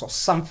waving at us or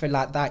something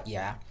like that,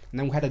 yeah. And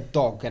then we had a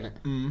dog, and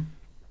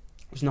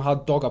you know how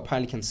a dog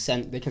apparently can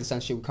sense, they can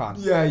sense shit we can't.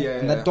 Yeah.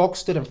 And the dog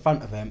stood in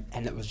front of him,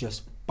 and it was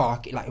just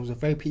barking. Like it was a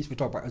very peaceful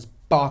dog, but it was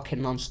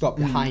barking non-stop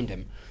behind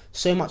him.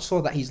 So much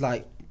so that he's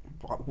like,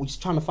 we're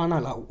just trying to find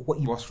out like what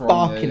he's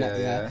barking at.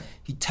 Yeah.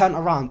 He turned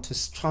around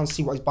to try and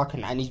see what he's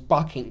barking at, and he's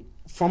barking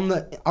from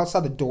the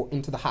outside the door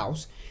into the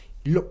house.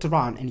 He looked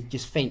around and he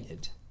just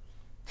fainted.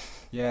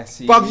 Yeah,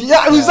 see. Bruv,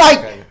 yeah, it was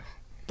like,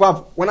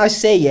 bruv, when I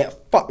say it,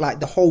 fuck, like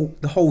the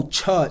whole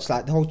church,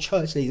 like the whole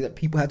church ladies, that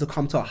people had to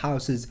come to our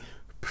houses,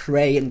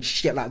 pray and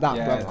shit like that,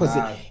 Yeah,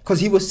 bruv,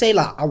 because he was saying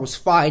like I was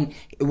fine,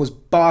 it was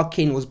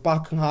barking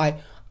high.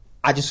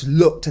 I just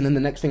looked, and then the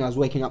next thing I was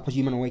waking up because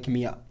you men were waking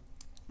me up.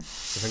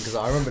 Because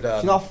I remember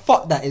You know how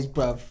fuck that is,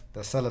 bruv.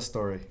 the cellar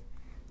story.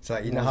 So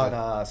you know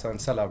how so in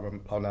cellar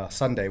on a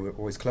Sunday we're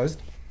always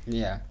closed.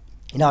 Yeah.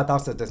 You know how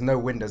downstairs there's no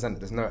windows in it,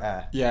 there's no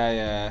air.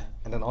 Yeah.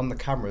 And then on the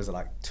cameras at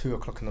like 2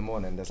 o'clock in the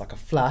morning, there's like a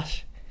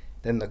flash.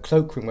 Then the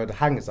cloakroom where the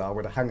hangers are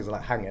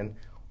like hanging,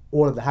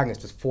 all of the hangers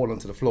just fall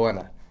onto the floor in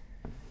it.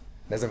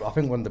 I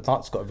think one of the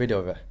parts got a video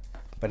of it.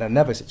 But in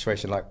another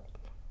situation, like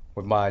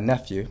with my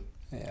nephew,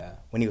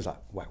 when he was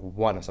like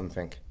one or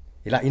something,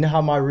 he like, you know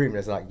how my room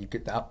is like, you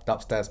get the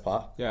upstairs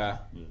part. Yeah.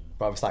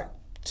 But it's like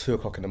 2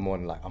 o'clock in the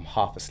morning, like I'm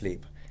half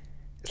asleep.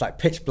 It's like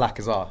pitch black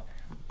as well.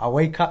 I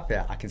wake up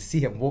there, I can see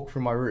him walk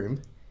through my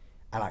room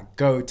and like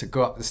go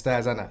up the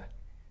stairs, innit?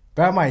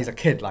 Bear in mind, he's a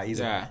kid, like he's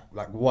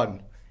like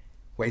one,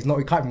 where he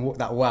can't even walk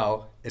that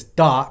well. It's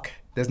dark,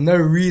 there's no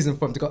reason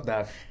for him to go up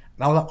there.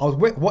 And I was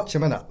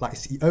watching him, innit? Like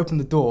he opened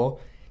the door,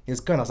 he was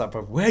going, I was like,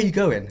 bro, where are you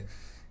going?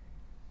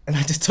 And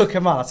I just took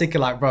him out. I was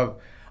thinking like, bro,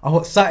 I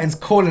thought Saturn's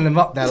calling him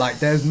up there. Like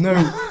there was no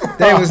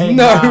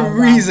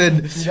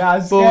reason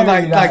for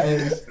like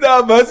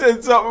no, but I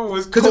said something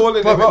was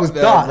calling him up. It was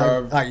there, dark.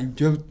 bro. Like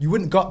you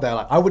wouldn't got there.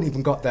 Like I wouldn't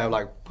even got there.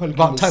 Like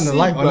about turn the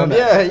light on.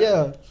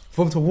 Yeah.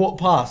 For him to walk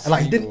past, and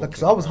like he didn't,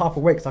 because I was half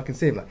awake, so I can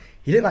see him. Like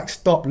he didn't like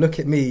stop, look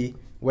at me,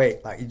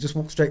 wait. Like he just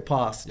walked straight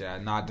past. Yeah,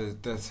 nah.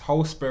 The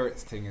whole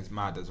spirits thing is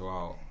mad as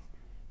well.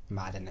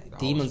 Mad, isn't it?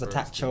 Demons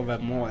attack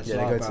children more as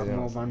well, but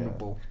more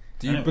vulnerable.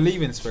 Do you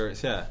believe in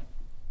spirits? Yeah.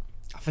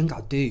 I think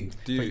I do.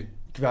 Do you?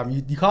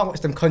 You can't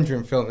watch them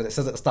Conjuring films and it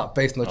says at the start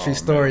based on a true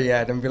story,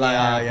 and be like,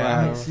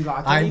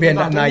 I ain't being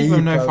that naive. I don't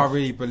even know if I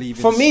really believe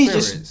in for me,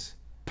 spirits. just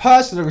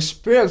personal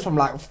experience from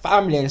like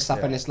family and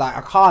stuff, and it's like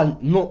I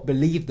can't not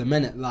believe them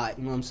in it. Like,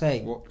 you know what I'm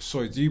saying?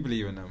 Sorry, do you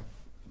believe in them?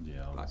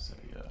 Yeah, I would say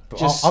yeah.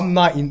 But I'm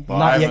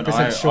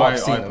 98% sure I've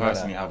seen I them.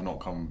 personally have not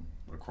come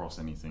across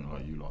anything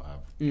like you lot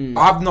have.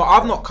 I've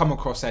not come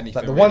across anything.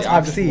 Like the ones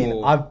I've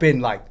seen, I've been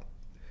like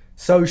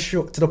so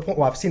sure to the point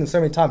where I've seen them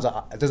so many times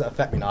that it doesn't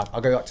affect me now.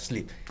 I'll go back to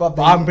sleep. But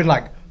I've been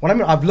like,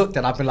 I've looked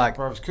and I've been like,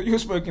 bro, you're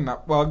smoking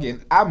that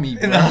bargain at me,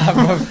 bro.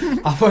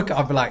 I woke up,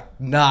 I've been like,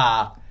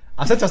 nah.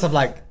 I said to myself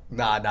like,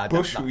 nah.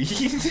 Bushweed.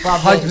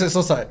 100%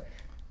 also.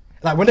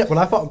 Like when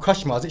I felt on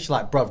question, I was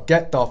literally like, bro,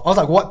 get off. I was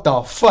like, what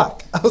the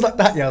fuck? I was like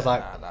that. Yeah, I was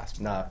like,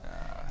 nah.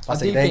 I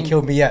said they ain't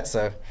killed me yet,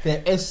 so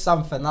there is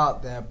something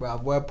out there, bro.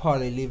 We're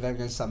probably living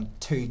in some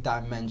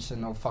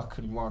 2-dimensional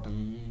fucking world,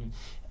 and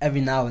every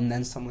now and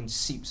then someone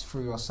seeps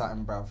through or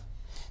something, bruv.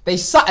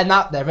 There's something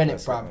out there,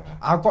 innit, bruv?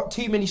 I've got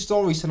too many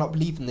stories to not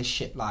believe in this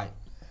shit, like.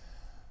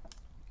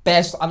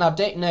 Best, and I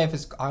don't know if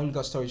it's. I only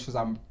got stories because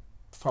I'm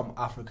from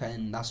Africa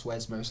and that's where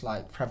it's most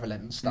like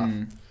prevalent and stuff.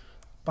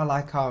 But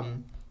like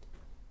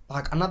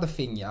another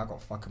thing, I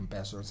got fucking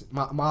best stories.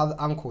 My other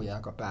uncle,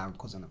 I got bad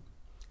uncles in it.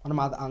 One of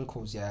my other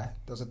uncles, there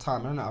was a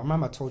time, I don't know, I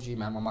remember I told you,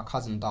 man, when my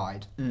cousin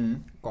died,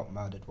 got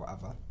murdered,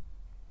 whatever.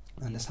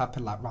 And this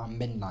happened like around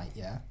midnight,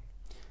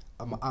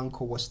 And my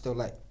uncle was still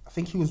like, I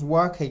think he was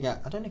working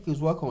at, I don't know if he was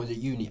working or was at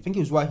uni. I think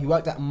he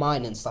worked at a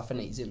mine and stuff, and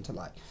he's into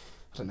like,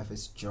 I don't know if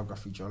it's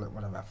geography,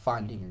 whatever,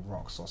 finding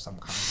rocks or some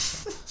kind of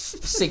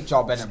sick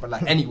job in it, but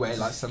like anyway,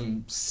 like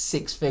some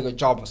 6-figure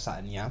job or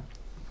something,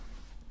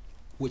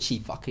 Which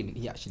he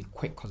actually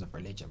quit because of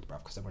religion, bro,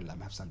 because they wouldn't let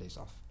him have Sundays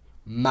off.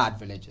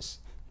 Mad religious.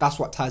 That's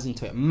what ties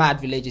into it.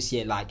 Mad religious,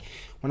 like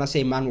when I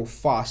say man will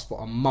fast for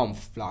a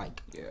month,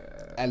 like,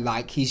 and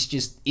like he's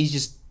just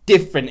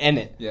different,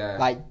 innit? Yeah.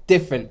 Like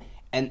different.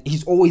 And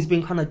he's always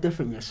been kind of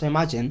different, So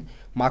imagine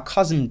my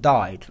cousin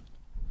died,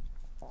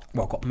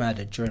 got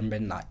murdered during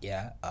midnight,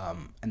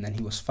 and then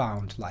he was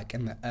found like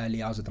in the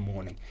early hours of the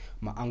morning.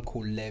 My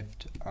uncle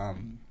lived,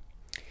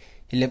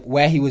 He lived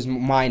where he was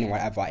mining,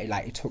 whatever.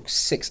 It took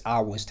 6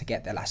 hours to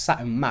get there. Like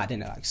something mad,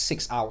 innit? Like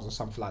 6 hours or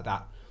something like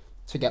that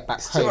to get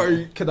back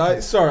home.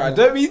 Sorry, I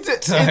don't mean to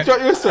interrupt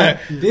your story.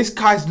 This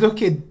guy's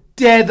looking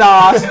dead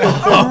ass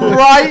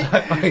right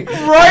through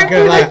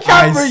the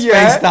camera, I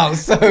spaced out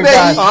so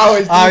bad.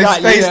 I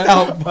spaced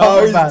out.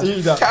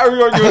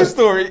 Carry on your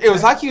story. It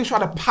was like he was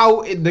trying to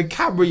pout in the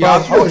camera.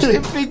 Yeah, I was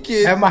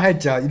thinking. In my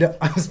head, yeah,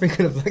 I was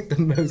thinking of like the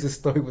Moses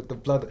story with the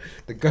goat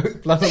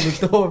blood on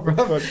the door, bro.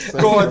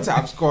 Go on,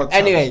 Tabs.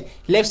 Anyway,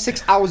 he lived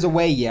 6 hours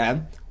away.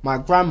 Yeah, my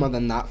grandmother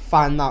and that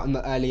found out in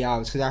the early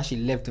hours because I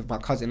actually lived with my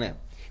cousin.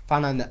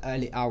 Found out in the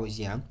early hours.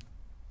 Yeah.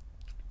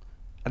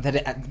 And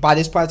then by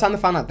the time they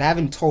found out, they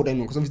haven't told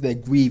anyone because obviously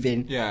they're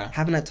grieving. Yeah.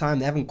 Having that time,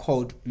 they haven't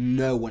called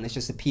no one. It's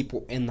just the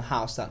people in the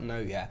house that know.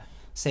 Yeah.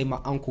 Say my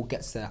uncle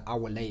gets there an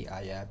hour later.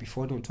 Yeah.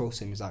 Before anyone talks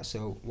to him, he's like,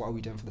 "So what are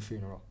we doing for the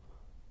funeral?"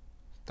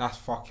 That's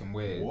fucking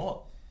weird.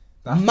 What?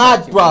 That's Mad,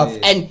 fucking bruv.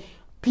 weird. And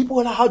people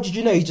were like, "How did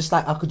you know?" He's just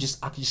like, I could just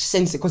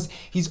sense it because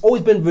he's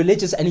always been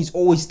religious and he's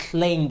always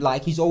claimed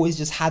like he's always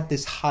just had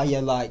this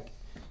higher like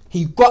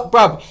he got,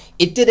 bruv.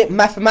 It didn't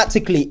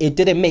mathematically. It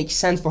didn't make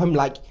sense for him.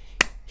 Like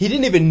he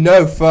didn't even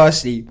know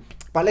firstly.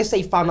 But let's say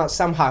he found out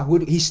somehow,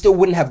 he still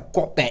wouldn't have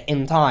got there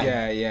in time.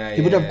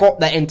 He would have got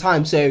there in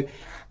time. So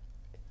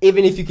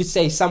even if you could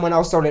say someone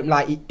else told him,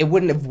 like it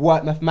wouldn't have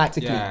worked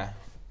mathematically. Yeah.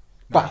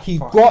 But he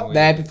got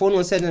there before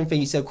anyone said anything.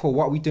 He said, "Cool,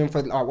 what are we doing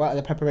for? What are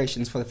the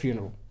preparations for the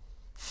funeral?"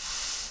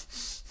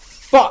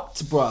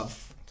 Fucked, bruv.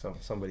 So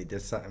somebody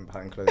did something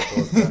behind closed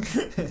doors.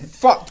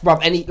 Fucked, bruv.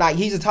 And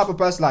he's the type of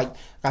person like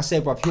I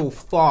said, bruv. He'll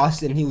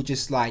fast and he'll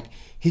just like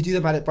he'll do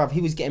them at it, bruv.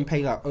 He was getting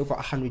paid like over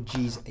 100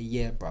 G's a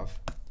year, bruv.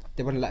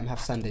 They wouldn't let him have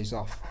Sundays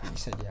off. And he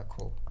said, "Yeah,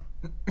 cool."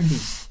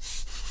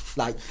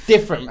 Like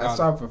different, That's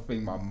bruv. the type of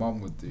thing my mum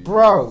would do.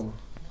 Bro.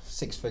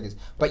 6 figures.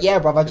 But yeah,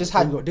 bruv. I just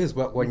All had you got to do is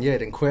work 1 year,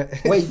 then quit.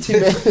 way too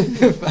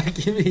many,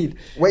 Like you mean?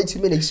 way too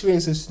many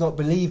experiences to not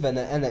believe in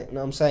it, innit? You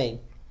know what I'm saying?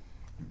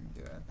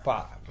 Yeah.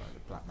 But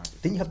Black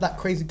magic. Didn't you have that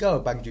crazy girl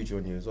bang juju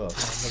on you as well?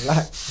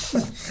 like,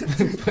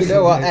 you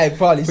know what? Hey,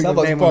 probably Put your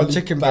someone's name on probably the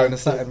chicken bone or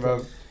something,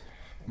 bro.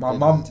 My Yeah,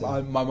 mum,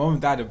 yeah. my mum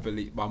and dad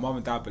believe. My mum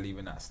and dad believe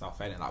in that stuff,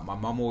 ain't it? Like my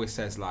mum always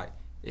says, like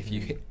if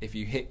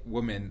you hit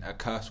women, a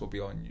curse will be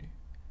on you.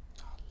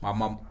 My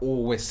mum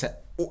always said,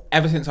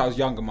 ever since I was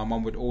younger, my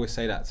mum would always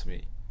say that to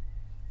me.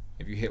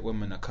 If you hit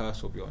women, a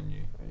curse will be on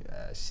you.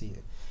 Yeah, I see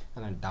it. I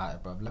don't doubt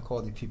it, bro. Look,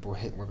 all the people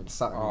hit women.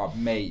 Something. Oh,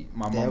 mate,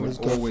 my They mum always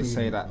would go always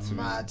through say that to me.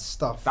 mad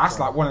stuff. That's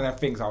bro. like one of them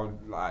things I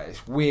would like.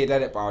 It's weird,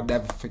 innit? But I'll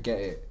never forget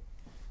it.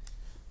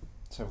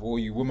 So for all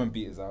you woman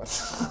beaters out, I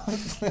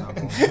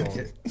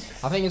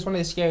think it's one of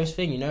the scariest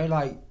things, you know,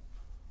 like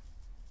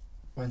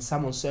when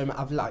someone's so mad.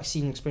 I've like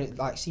seen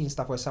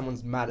stuff where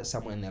someone's mad at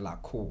someone and they're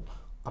like, "Cool,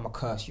 I'm gonna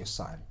curse your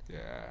son." yeah.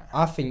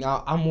 I think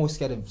I'm more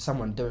scared of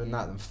someone doing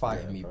that than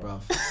fighting me,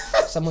 bruv.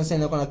 Someone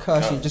saying they're gonna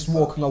curse you and just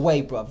walking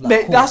away, bruv. Like,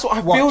 Mate, cool, that's what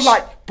I feel watch.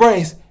 like, bro.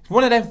 It's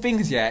one of them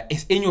things, yeah.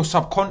 It's in your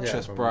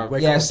subconscious, Yeah, bro.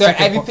 wake Yeah, up so with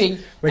chicken everything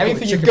pox- wake up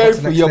with you chicken go pox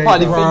the through, next you're day,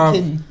 probably bro.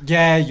 thinking,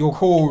 Yeah, you're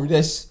 "Cool,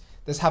 this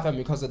happened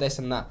because of this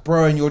and that."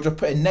 bro, and you're just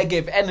putting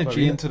negative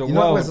energy into the you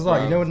know world. what as well?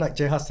 bro. You know when like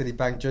Jay Huston he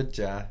banged Judge,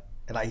 yeah,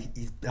 and like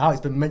how he's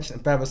been mentioned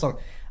in Bear song.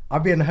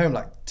 I'd be in the home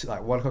like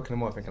 1 o'clock in the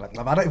morning thinking like,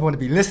 I don't even want to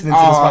be listening to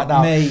this right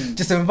now. mate.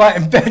 Just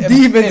inviting bad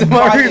demons in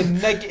my Inviting room.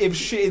 negative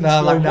shit into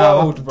Nah, the like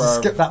nah, world, just bro.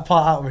 skip that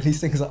part out when he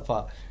sings that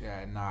part.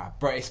 Yeah, nah,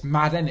 bro. It's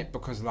mad, innit?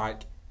 Because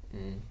like,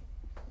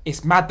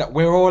 it's mad that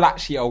we're all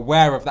actually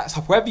aware of that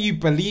stuff, whether you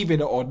believe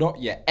in it or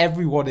not. Yet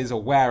everyone is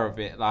aware of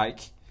it,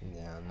 like,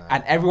 Yeah, no.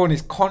 and everyone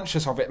is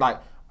conscious of it. Like,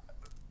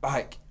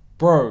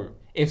 bro.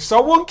 If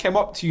someone came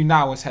up to you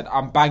now and said,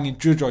 "I'm banging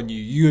Judge on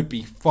you," you would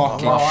be fucking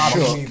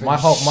shook. My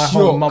whole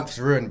Shook. month's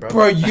ruined, bro.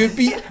 Bro, you'd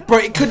be, bro.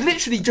 It could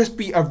literally just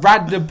be a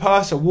random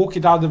person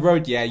walking down the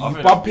road. Yeah, you I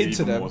think bump that'd be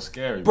into even them, more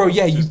scary, bro.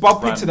 Yeah, you Just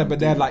bump into them, random but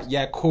they're dudes. like,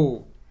 "Yeah,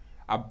 cool,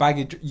 I'm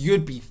banging."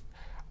 You'd be,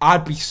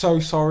 I'd be so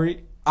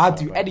sorry. I'd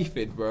do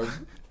anything, bro.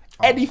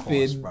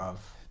 Anything. bruv.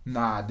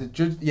 Nah, the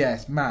judge. Yeah,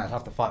 it's I mad.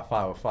 have to fight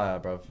fire with fire,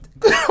 bro.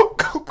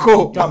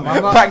 Cool.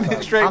 Bang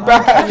it straight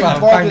back. I'm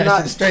involved in Bang that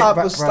that shit straight type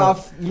back, of bro.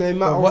 stuff no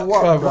matter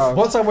what, bro.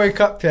 Once I wake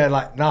up here,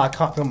 like, nah, I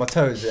can't feel my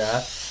toes,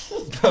 yeah.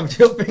 Bro,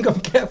 do you think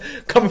I'm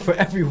coming for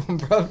everyone,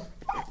 bro?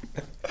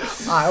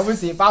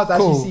 Obviously, if I was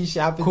actually see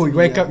shit happen Cool, to you me,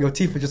 wake yeah. up, your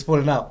teeth are just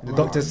falling out. The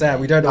doctor's saying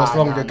we don't know what's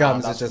wrong with your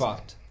gums. That's It's just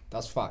fucked.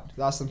 That's fucked.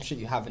 That's some shit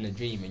you have in a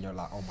dream and you're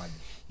like, oh my,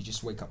 you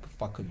just wake up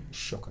fucking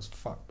shook as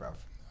fuck, bruv.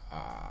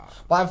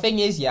 But the thing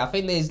is, yeah, I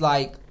think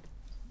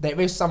there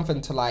is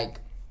something to like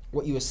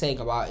what you were saying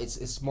about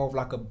it's more of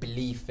like a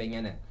belief thing,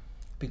 innit?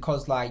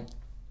 Because like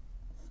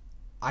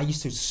I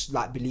used to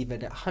like believe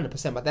in it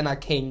 100%, but then I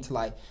came to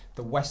like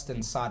the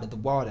western side of the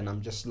world and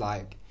I'm just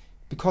like,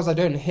 because I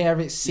don't hear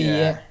it, see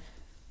Yeah. it,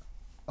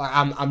 like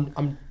I'm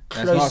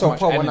There's not close as to a much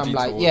point when energy I'm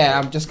like, towards yeah,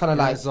 it. I'm just kind of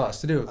yeah, like, it's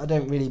lots to do. I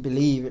don't really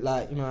believe it,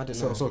 like, you know, I don't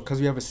know. So because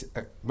we ever see,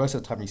 most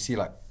of the time you see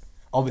like,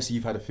 obviously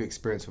you've had a few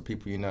experience with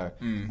people you know.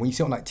 When you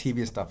see it on like TV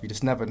and stuff, you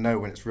just never know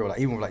when it's real. Like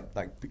even with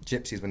like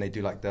gypsies when they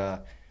do like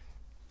the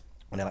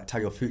and they like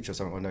tell your future or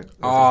something. Or no,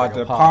 Oh, like your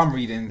the past. palm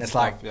reading It's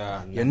stuff, like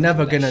yeah. you're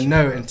never gonna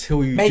know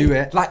until you Mate, do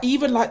it. like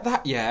even like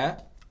that, yeah.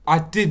 I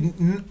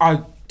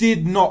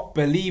did not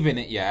believe in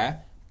it, yeah.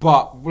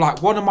 But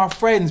like one of my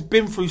friends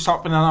been through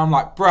something, and I'm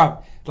like,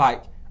 bruv,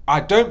 like I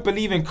don't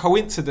believe in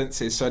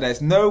coincidences, so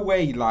there's no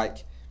way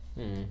like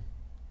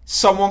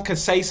someone could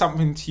say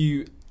something to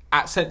you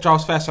at St.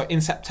 Giles Fair, so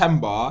in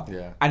September,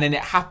 and then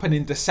it happened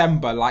in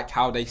December, like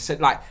how they said.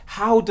 Like,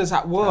 how does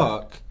that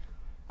work?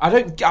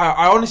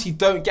 I honestly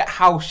don't get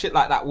how shit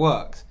like that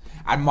works.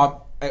 And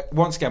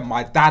once again,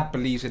 my dad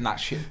believes in that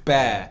shit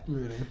bare.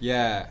 Really?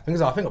 Yeah.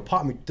 Because I think a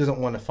part of me doesn't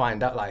want to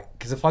find out, like,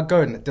 because if I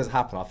go and it doesn't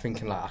happen, I'm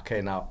thinking like,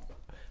 okay, now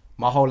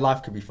my whole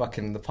life could be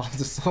fucking in the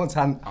palms of someone's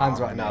hands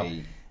right now,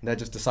 and they're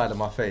just deciding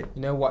my fate.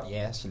 You know what?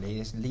 Yeah, actually,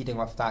 it's leading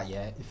off that.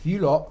 Yeah,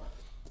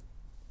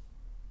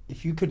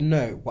 if you could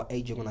know what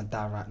age you're gonna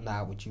die right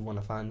now, would you want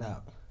to find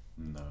out?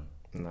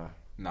 No,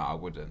 I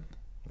wouldn't.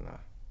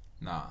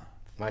 Nah.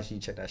 Imagine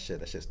you check that shit.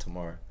 That shit's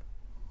tomorrow.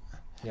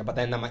 Yeah, but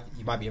then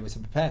you might be able to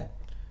prepare.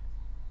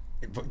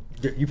 But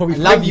you probably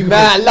Love you,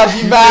 man.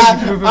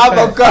 I'm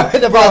not going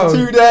in about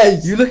 2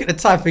 days. You look at the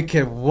time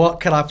thinking, what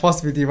can I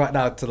possibly do right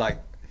now to like?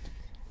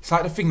 It's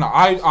like the thing,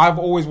 like I've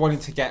always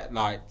wanted to get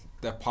like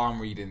the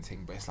palm reading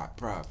thing, but it's like,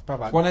 bruv,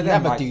 it's one of them.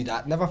 Never like, do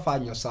that. Never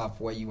find yourself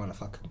where you want to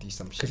fucking do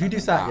some shit. If you do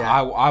like that, yeah,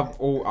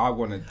 I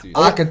want to do that.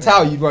 I can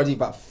tell you'd want to do,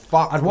 but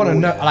fuck. I'd want to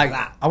know, all like,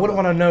 that. I wouldn't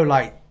want to know,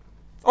 like,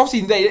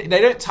 Obviously, they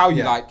don't tell you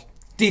Yeah. like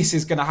this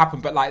is gonna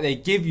happen, but like they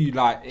give you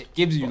like it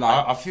gives you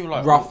like I feel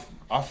like rough.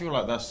 I feel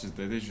like that's just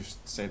they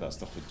just say that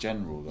stuff for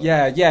general. Though.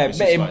 Yeah, It's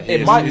but just like,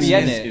 it might be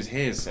in it's, it. It's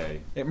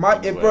hearsay. It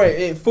might, in a bro.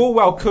 way. It full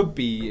well could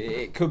be.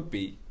 It could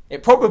be.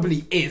 It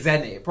probably is,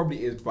 isn't it? It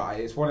probably is, but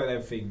it's one of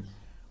them things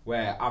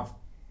where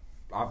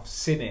I've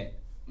seen it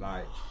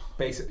like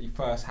basically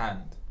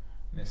firsthand,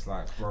 and it's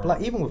like, bro. but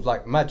like even with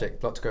like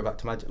magic, not to go back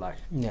to magic, like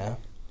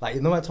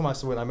you know what time I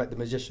saw when I met the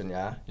magician,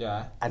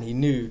 yeah, and he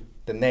knew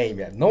the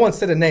name, no one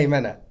said a name,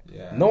 innit?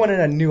 Yeah. No one in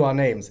there knew our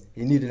names.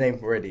 He knew the name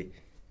already.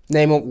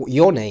 Name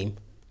your name.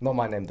 Not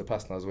my name, the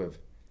person I was with.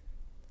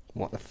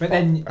 What the fuck? but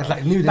then It's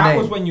like, knew the that name.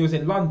 was when you was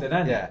in London,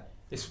 isn't Yeah. it?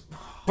 It's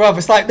Bro,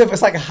 it's like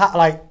a hat,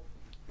 like,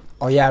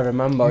 Oh yeah, I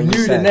remember. you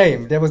knew the said.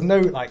 name. There was no,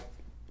 like,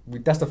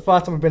 that's the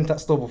first time I've been to that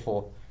store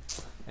before.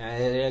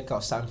 Yeah,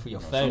 got sound for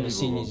your Some phone as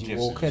people soon as got you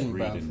gifts walk of in, just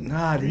bro. reading.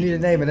 Nah, they knew the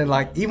name. And then,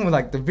 like, even with,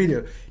 like, the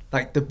video,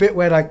 like, the bit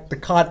where, like, the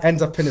card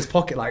ends up in his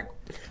pocket, like,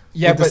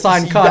 with the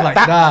signed see, card, like,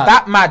 nah.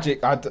 that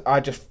magic, I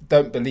just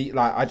don't believe.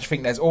 Like, I just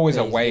think there's always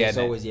a way There's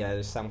in always, it. yeah,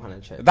 there's some kind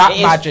of trick. That It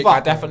is magic, I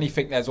fucked, definitely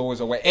think there's always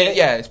a way.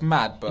 Yeah, it's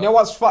mad, but You know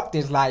what's fucked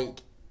is like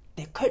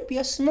there could be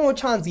a small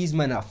chance these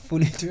men are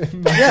fully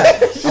doing magic.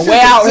 Yeah. And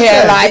we're out here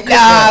Yeah, like,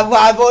 yeah. nah,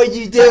 what are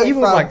you It's like, doing?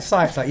 even with, fam? like,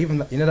 science, like,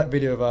 even, you know that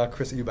video of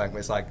Chris Eubank where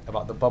it's, like,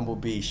 about the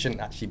bumblebee shouldn't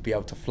actually be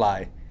able to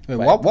fly? Wait,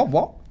 Like,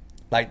 what?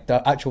 Like,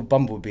 the actual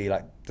bumblebee,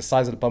 like, the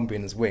size of the bumblebee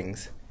in his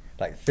wings,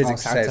 like,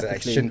 physics says that it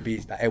scientifically. shouldn't be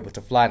like, able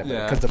to fly, but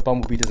Yeah. because the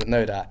bumblebee doesn't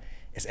know that,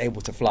 it's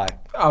able to fly.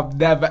 I've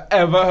never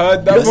ever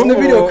heard that You listen to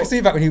the video of before.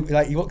 Chris Eubank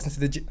when he walks into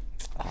the gym.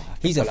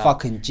 He's a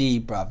fucking G,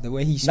 bruv. The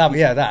way he Nah, but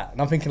yeah, that.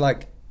 And I'm thinking,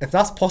 like, if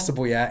that's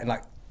possible, yeah, and,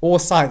 like, all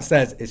science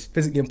says it's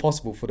physically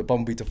impossible for the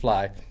bumblebee to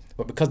fly,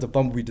 but because the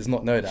bumblebee does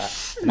not know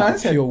that, and out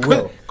of pure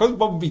will, Because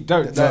Bumblebee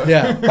don't know.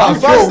 yeah, out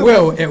of pure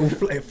will,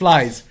 it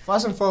flies.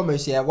 First and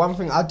foremost, yeah, one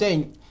thing I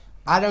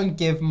don't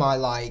give my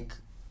like.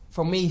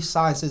 For me,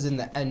 science isn't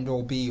the end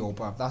all be all,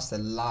 bruv. That's the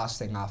last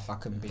thing I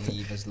fucking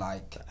believe is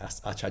like.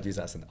 I tried to use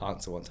that as an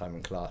answer one time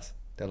in class.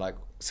 They're like,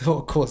 so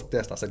of course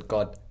this. I said,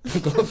 God.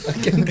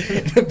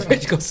 The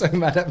bitch got so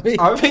mad at me.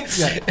 I think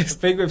the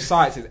thing with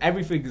science is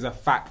everything is a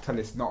fact till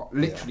it's not.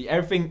 Literally,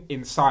 everything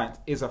in science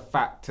is a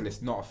fact till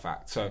it's not a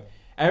fact. So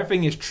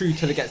everything is true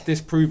till it gets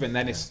disproven,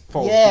 then it's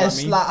false. Yeah, you know it's what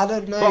I mean? like I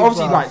don't know. But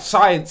obviously, bruv. like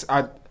science,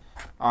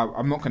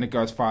 I'm not going to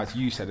go as far as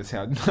you said as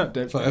hell. I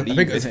don't But I believe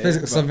think in it's it,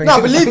 physics. but- Something. No,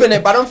 I believe in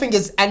it, but I don't think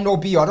it's end or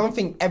be all. I don't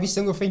think every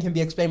single thing can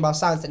be explained by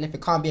science, and if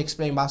it can't be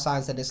explained by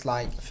science, then it's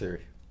like,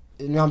 Theory.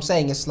 you know what I'm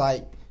saying? It's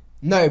like,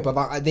 no, but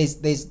I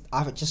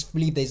just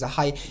believe there's a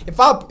high.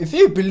 If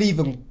you believe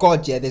in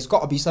God, yeah, there's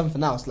got to be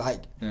something else.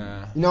 Like,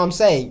 Yeah. you know what I'm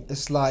saying?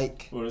 It's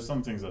like, Well, there's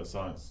some things that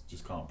science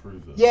just can't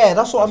prove. Though. Yeah,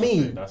 that's what I the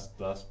mean. thing.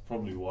 That's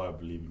probably why I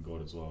believe in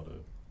God as well, though.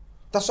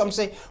 that's what I'm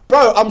saying,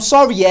 bro. I'm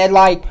sorry, yeah.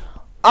 Like,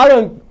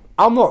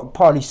 I'm not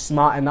probably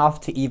smart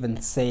enough to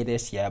even say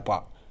this, yeah.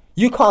 But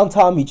you can't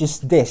tell me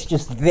just this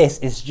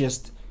is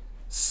just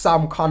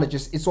some kind of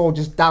just. It's all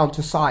just down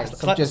to science,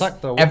 It's like- just it's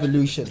like the watch-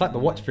 evolution. It's like the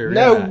watch theory.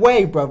 No yeah.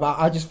 way, bro.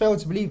 I just fail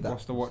to believe that.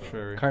 What's the watch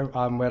theory?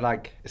 Where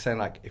like it's saying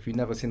like if you've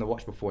never seen the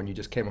watch before and you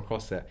just came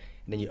across it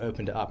and then you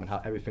opened it up and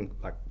how everything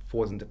like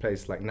falls into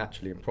place like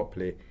naturally and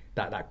properly,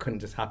 that couldn't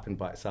just happen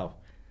by itself.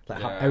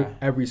 Like how Yeah.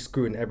 every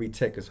screw and every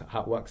tick is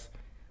how it works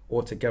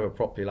all together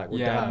properly. Like with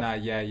the Yeah, earth. nah,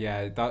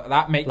 yeah.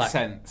 That makes Like-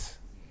 sense.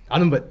 I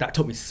remember that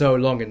took me so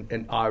long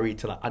in RE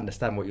to like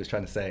understand what you was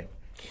trying to say.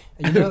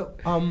 You know,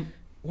 one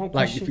Like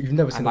question. if you've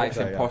never seen And like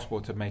the it's watch,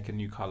 impossible to make a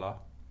new color.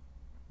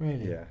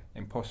 Really? yeah.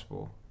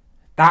 Impossible.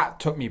 That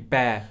took me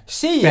bare.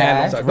 See, bare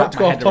yeah. long So to not wrap to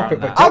my go off head topic,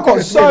 around but that. I've got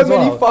It's so weird as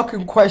many well. fucking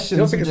You questions.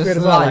 don't think it's in weird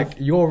just as well? life. Like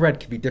your red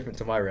could be different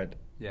to my red.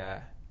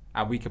 Yeah,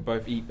 and we could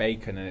both eat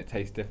bacon and it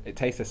tastes it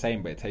tastes the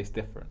same, but it tastes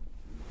different.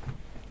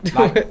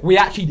 Like we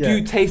actually do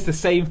Yeah. taste the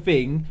same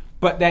thing,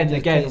 but then Just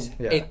again, taste-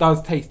 Yeah. it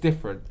does taste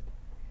different,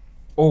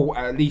 or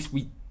at least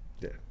we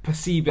Yeah.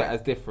 perceive it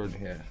as different.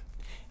 Yeah.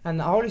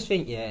 And I always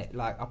think, yeah,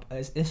 like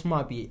this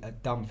might be a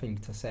dumb thing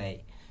to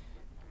say,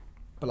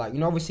 but like, you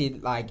know, obviously,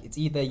 like it's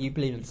either you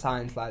believe in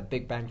science, like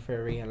Big Bang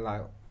Theory, and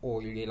like,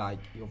 or you like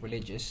you're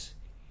religious.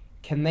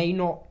 Can they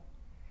not?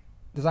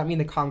 Does that mean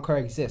they can't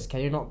coexist? Can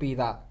you not be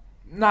that?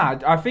 Nah,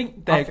 I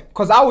think they.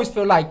 Because I always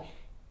feel like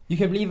you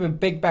can believe in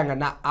Big Bang,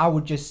 and that I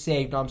would just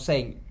say, you know what I'm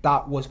saying,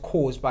 that was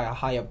caused by a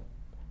higher, you know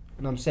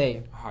what I'm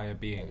saying, higher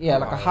being. yeah,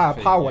 like a higher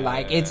thing, power. yeah,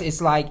 Like yeah.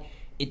 it's like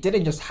it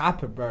didn't just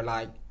happen, bro.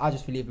 Like I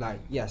just believe,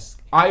 like, yes,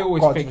 I always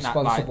God's think that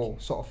responsible,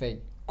 like sort of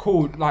thing.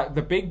 cool, like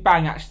the Big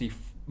Bang actually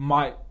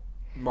might,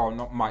 well,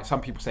 not might.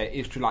 Some people say it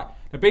is true. Like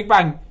the Big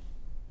Bang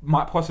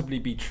might possibly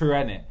be true,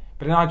 innit?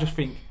 But then I just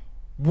think,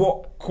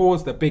 what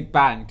caused the Big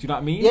Bang? Do you know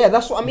what I mean? Yeah,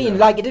 that's what I mean. Yeah.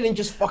 Like it didn't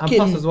just And fucking.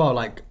 plus as well,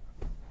 like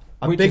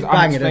a Which big is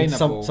bang and then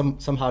unexplainable.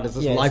 somehow there's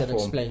this yeah, life it's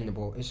form.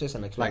 unexplainable. It's just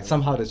unexplainable. Like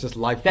somehow there's just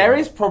life There form.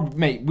 is probably,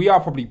 mate. We are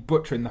probably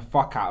butchering the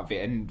fuck out of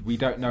it, and we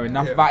don't know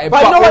enough Yeah. about it.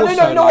 But you know what?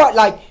 also, You know what?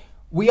 Like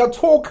we are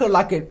talking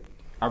like a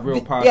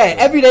real person. yeah,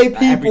 everyday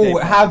people Everyday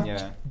person, have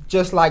yeah.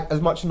 just like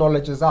as much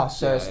knowledge as us.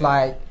 So Yeah, it's yeah.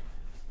 like,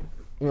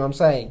 you know what I'm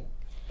saying?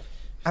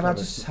 And I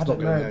It's just, not I don't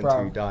gonna know, until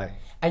bro. you die.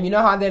 And you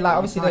know how they like,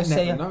 obviously they might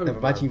say, never know, No, bro.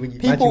 imagine when you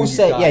People imagine when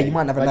say, die, yeah, you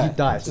might never imagine know. you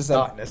die. It's Just just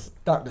like- darkness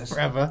darkness.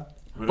 forever.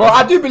 Bro,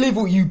 I do believe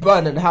you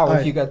burn in hell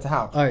if Aye. you go to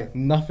hell. Oh,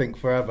 nothing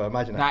forever.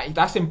 Imagine that. Nah,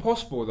 that's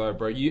impossible though,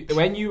 bro.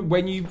 When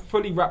you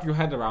fully wrap your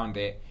head around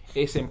it,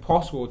 it's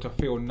impossible to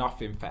feel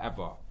nothing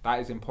forever. That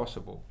is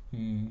impossible.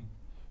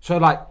 So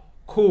like,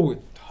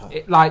 cool.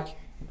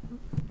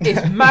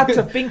 It's mad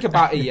to think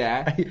about it.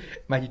 Yeah,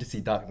 Imagine to see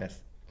darkness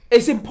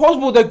it's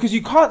impossible though because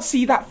you can't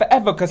see that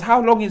forever. Because how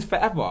long is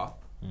forever?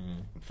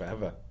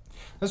 forever.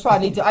 That's why I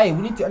need to. I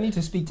need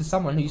to speak to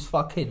someone who's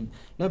fucking. You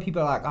know,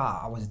 people are like,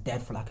 I was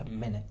dead for like a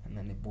minute, and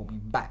then they brought me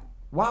back.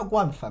 Why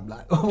one fam?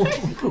 Like,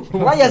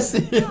 why you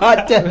see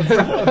I dead?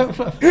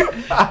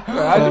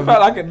 I just felt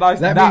like a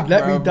nice Let nap, me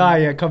bro. die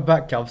and come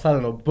back. I'm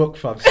selling a book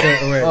from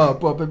straight away. Oh,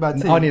 bro, but my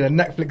I need a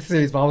Netflix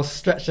series, but I'll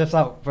stretch this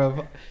out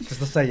for just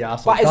to say yeah. I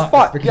saw But it's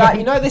darkness fucked. because- Like,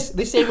 you know this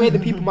the same way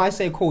that people might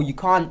say, "Cool, you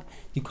can't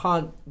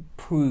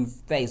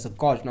prove there is a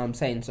God." You know what I'm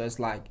saying? So it's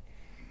like,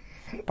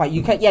 but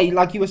you can, yeah,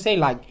 like you were saying,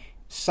 like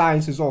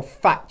science is all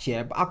fact,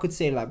 yeah. But I could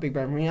say like Big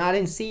Bang, I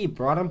didn't see it,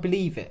 bro. I don't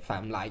believe it,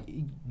 fam. Like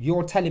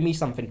you're telling me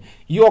something,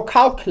 you're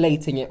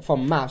calculating it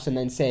from maths and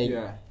then saying,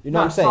 Yeah, you know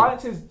what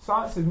I'm saying?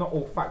 Science is not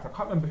all fact. I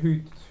can't remember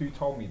who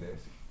told me this.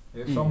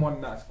 It's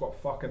someone that's got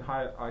fucking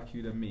higher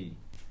IQ than me,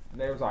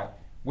 and they was like,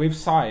 with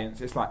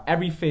science, it's like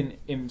everything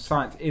in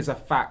science is a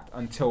fact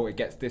until it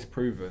gets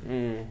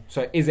disproven.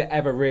 So is it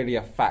ever really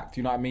a fact?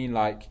 You know what I mean?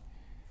 Like,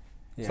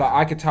 it's like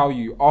I could tell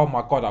you, oh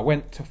my god, I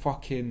went to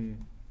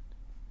fucking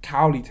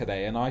Cowley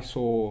today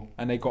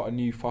and they got a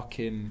new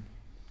fucking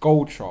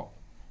gold shop,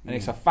 and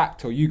it's a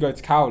fact till you go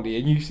to Cowley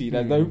and you see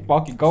there's no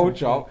fucking gold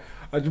shop.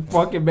 I just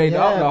fucking made it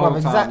up the bruv, whole time.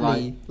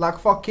 exactly. Like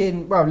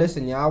fucking, bro.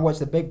 Listen, yeah, I watched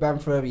the Big Bang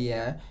Theory.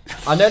 Yeah,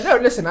 I know. No,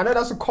 listen, I know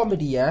that's a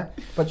comedy. Yeah,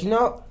 but you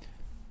know,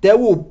 they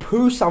will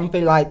prove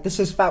something like this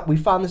is fact. We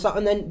found this out,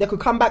 and then they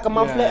could come back a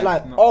month Yeah, later,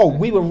 like, it's not- oh,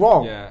 we were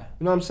wrong. Yeah.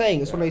 You know what I'm saying?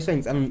 It's one of those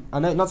things, and I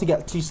know not to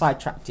get too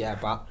sidetracked, yeah,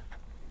 but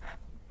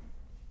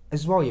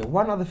as well, yeah.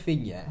 One other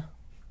thing, yeah.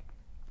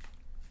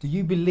 Do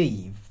you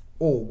believe,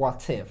 or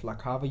what if,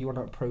 like, however you want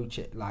to approach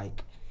it,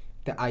 like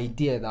the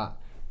idea that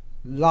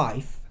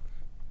life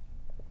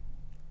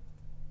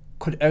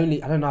could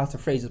only, I don't know how to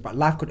phrase it, but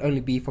life could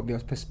only be from your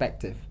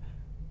perspective.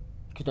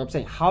 You know what I'm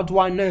saying? How do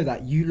I know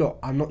that you lot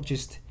are not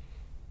just,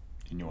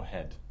 in your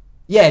head.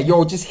 yeah,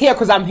 you're just here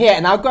because I'm here,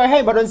 and I'll go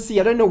home, I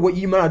don't know what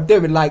you men are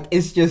doing, like,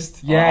 it's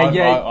just, Yeah,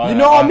 I you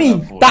know what I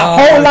mean? thought That Oh,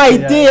 whole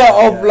okay, idea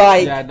yeah, of,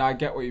 like, Yeah, no, I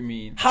get what you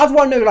mean. how do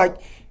I know, like,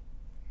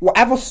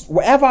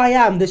 whatever I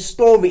am, this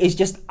story is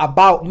just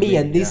about me,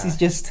 and this yeah. is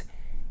just,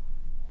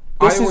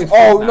 I this always is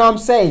think all, you that. know what I'm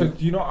saying? 'Cause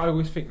do you know what I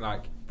always think,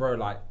 like, bro,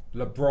 like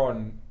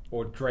LeBron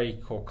or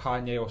Drake or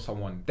Kanye or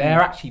someone, they're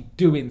actually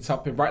doing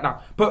something right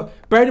now. But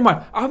bear in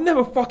mind, I've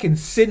never fucking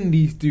seen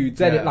these dudes,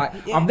 Yeah. edit.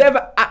 Like, I've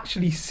never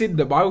actually seen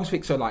them. I always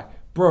think so, like,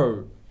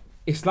 bro,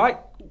 it's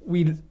like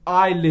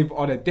I live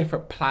on a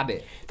different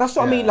planet. That's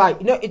what I mean, Yeah. like,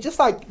 you know, it's just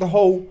like the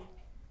whole,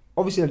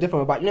 obviously a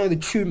different one, but you know, the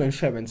Truman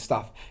Show and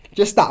stuff.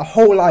 Just that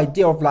whole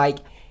idea of like,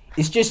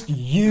 it's just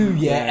you,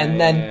 yeah, and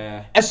then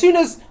Yeah. as soon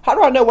as, how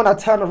do I know when I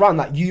turn around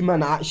that you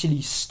man are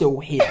actually still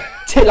here?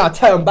 Till I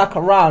turn back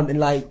around and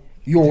like,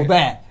 you're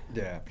there.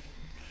 Yeah.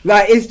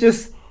 Like, it's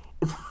just,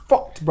 it's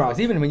fucked, bro. It's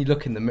even when you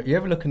look in the you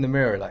ever look in the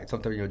mirror like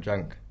sometimes when you're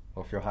drunk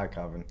or if you're high,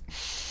 Calvin.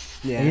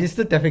 Yeah. And you just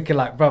stood there thinking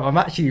like, bro, I'm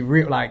actually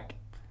real. Like,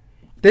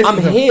 this I'm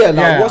is here,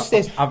 like, what's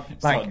this? I'm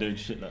Start like, doing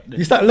shit like this.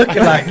 you start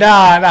looking like,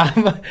 nah.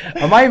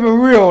 Am I even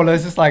real? Or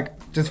it's just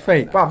like, just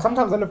fake. Bro,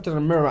 sometimes I look in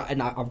the mirror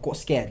and I've got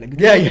scared. Like,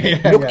 Yeah, you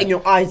look yeah. in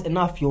your eyes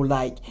enough, you're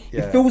like,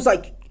 Yeah. it feels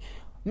like,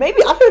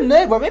 maybe, I don't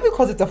know, but maybe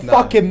because it's a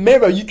fucking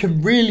mirror, you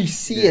can really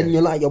see it and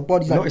you're like, your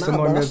body's You know like, what's nah,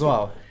 annoying bro, me as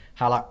well?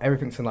 How like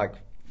everything's in like,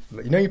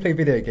 you know, you play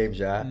video games,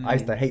 yeah. I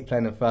used to hate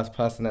playing in first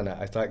person, and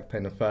I started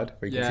playing in third,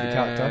 where you can see the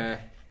character,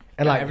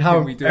 and like everything how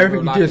we do in everything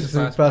real you life do is is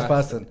just in first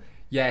person.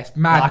 Yeah, it's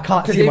mad. I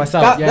can't 'Cause see if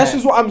myself. that- This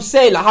is what I'm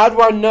saying. Like, how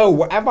do I know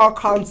whatever I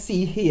can't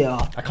see here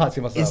I can't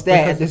see myself. is there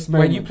at Because this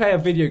moment? When you play a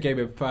video game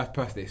in first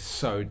person, it's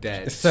so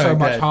dead. It's It's so so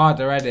much dead.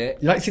 harder, isn't it?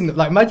 You like seeing,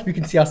 like, imagine if you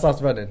can see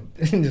ourselves running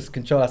and just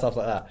control ourselves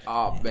like that.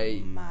 Oh,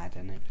 mate. Mad,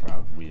 innit,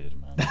 bro? Weird,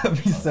 man.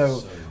 That'd be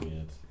so.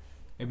 weird.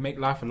 It'd make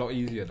life a lot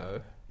easier,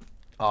 though.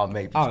 Oh,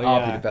 mate, Oh, I'll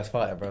yeah. be the best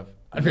fighter, bro.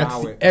 I'd be able to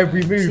Allow see it, every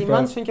man. move, See, bro.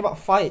 man's thinking about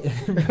fighting.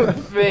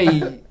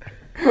 Mate.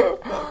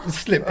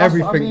 Slip That's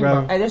what I everything, mean,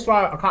 bro. And that's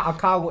why I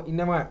can't. You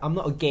know what? I'm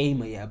not a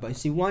gamer, yeah. But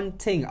see, one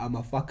thing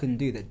I'ma fucking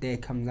do that day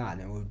comes out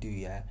and we'll do,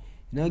 yeah.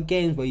 You know,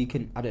 games where you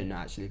can. I don't know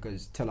actually,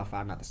 because till I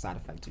found out the side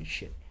effects and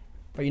shit.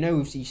 But you know,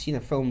 you've seen the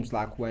films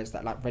like where it's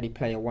that like Ready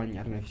Player One.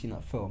 I don't know if you've seen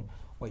that film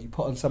where you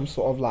put on some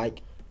sort of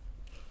like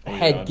Oh, yeah,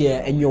 headgear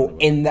I and know you're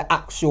what in the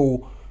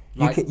actual.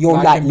 Like- You're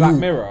like like in Black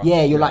Mirror?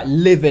 Yeah, you're Yeah. like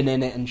living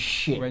in it and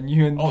shit. When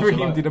you and Oh, so Dream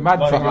like- did a mad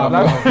like- thing.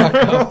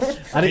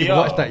 like- I didn't Yeah.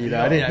 watch that, you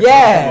know. I didn't actually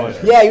Yeah, watch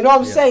it. yeah, you know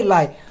what I'm Yeah. saying?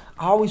 Like,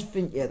 I always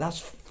think, yeah, that's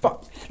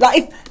fuck. Like,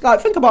 if, like,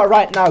 think about it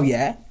right now,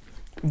 yeah.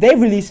 They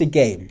release a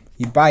game,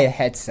 you buy a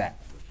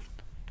headset,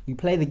 you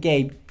play the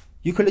game,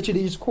 you can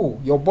literally just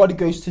cool. Your body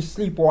goes to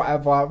sleep or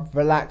whatever,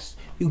 relax.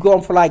 You go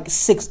on for like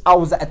 6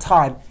 hours at a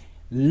time,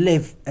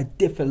 live a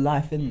different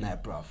life in there,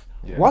 bruv.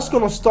 Yeah. What's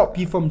gonna stop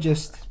you from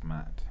just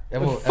Mad.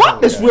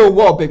 fuck this real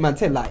world, big man?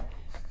 Tell like.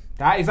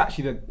 That is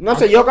actually the. You know what I'm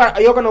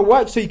saying? You're gonna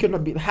work so you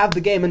can have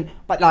the game and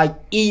but like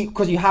eat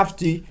because you have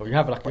to. Well, you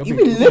have like You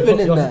be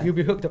living in there. You'll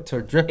be hooked up to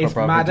a dripper, It's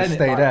bro. mad, Just innit?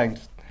 stay Like- there. And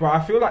But I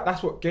feel like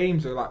that's what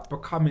games are like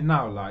becoming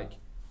now. Like,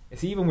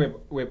 it's even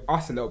with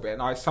us a little bit.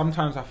 And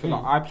sometimes I feel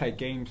like I play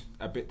games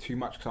a bit too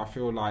much because I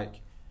feel like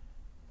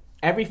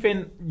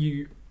everything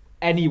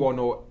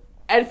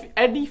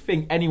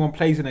anything anyone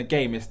plays in a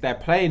game is they're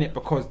playing it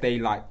because they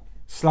like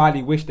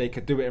slyly wish they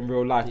could do it in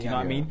real life. Do you know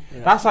what I mean?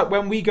 yeah. That's like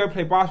when we go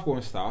play basketball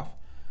and stuff.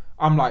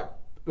 I'm like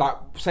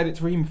said it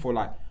to him before.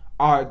 Like,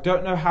 I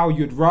don't know how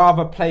you'd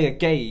rather play a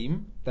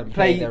game. Than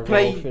Play the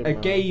real thing, a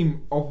man.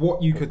 game of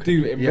what you could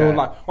do in Yeah. real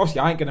life.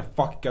 Obviously, I ain't gonna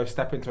fucking go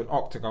step into an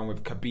octagon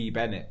with Khabib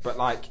Bennett, but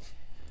like,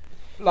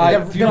 do you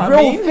know The what I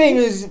real mean? thing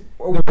is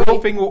The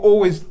real thing will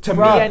always, to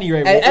me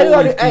anyway, will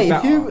always be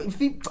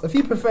better. if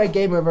you prefer a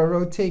game over a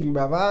real thing,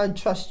 bruv, I don't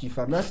trust you,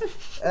 fam. That's,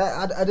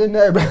 I don't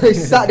know, bro. They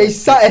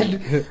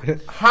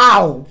started.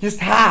 How? Just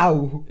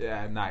how?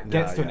 Yeah, nah, it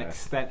gets to an yeah.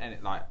 extent, and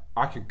it like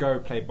I could go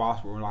play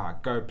basketball in real life, I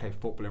go play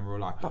football in real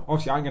life.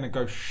 Obviously, I ain't gonna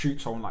go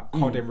shoot someone like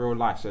COD in real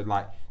life. So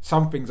like,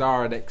 some things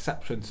are an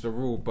exception to the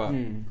rule, but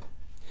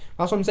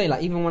That's what I'm saying.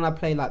 Like even when I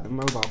play like the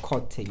mobile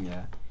COD thing,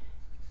 yeah.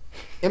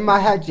 In my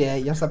head, yeah.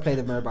 Yes, I play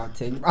the mobile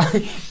thing.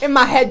 In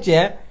my head,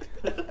 yeah.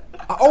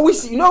 I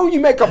always, you know, you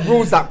make up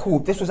rules that cool.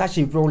 This was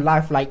actually real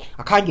life. Like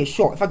I can't get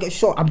shot. If I get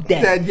shot, I'm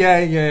dead.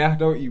 yeah, I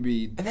know what you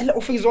mean. And then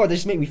little things all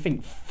just make me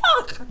think,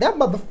 fuck, that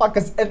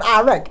motherfucker's in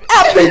Iraq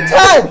every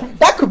time.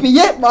 That could be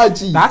it, my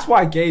G. That's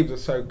why games are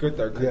so good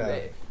though, because Yeah.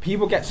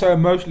 people get so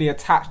emotionally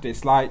attached.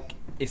 It's like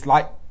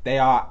they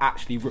are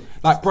actually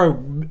like,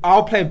 bro.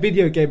 I'll play a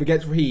video game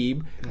against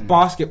Raheem,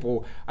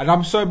 basketball, and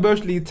I'm so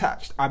emotionally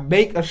attached. I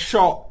make a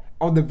shot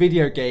on the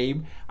video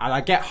game, and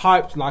I get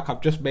hyped like I've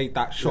just made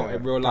that shot Yeah.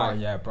 in real life,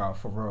 yeah, bro,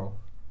 for real.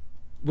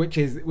 which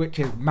is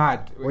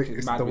mad. Which is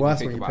it's mad the when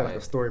worst you when think you play about like a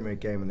it. story mode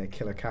game and they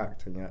kill a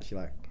character and you're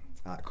actually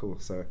like, cool.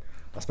 So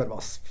I spent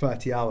about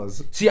 30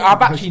 hours. See,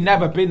 I've actually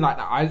never been like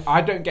that.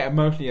 I don't get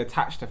emotionally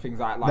attached to things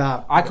like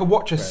Nah. I could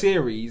watch a Right.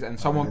 series and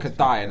someone could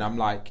die, and I'm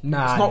like,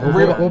 Nah, it's not nah.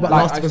 real. What about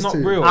Like, Last of it's Us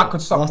not 2? real. I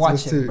could stop Last of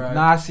Us watching, 2. bro.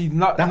 Nah, see,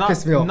 That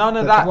pissed me off. none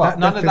of That- that, that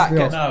none of pissed that me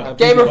gets. off. No,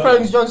 Game of Yeah.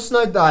 Thrones, Jon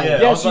Snow died. Yeah.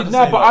 I Yeah, was see, about to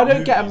no, say, but like, I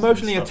don't get movies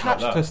emotionally and stuff like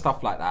attached that. to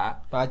stuff like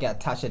that. But I get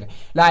attached in it.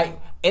 Like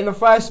in the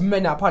first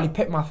minute, I probably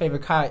pick my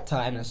favorite character,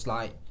 and it's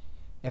like,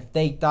 if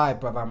they die,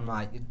 bruv, I'm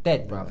like, you're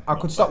dead, bruv. I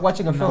could stop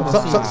watching a film. and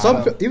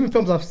see it. Even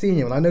films I've seen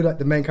here, when I know that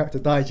the main character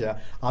dies, yeah,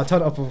 I'll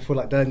turn it off for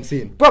like the end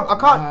scene. Bruv, I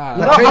can't. Nah.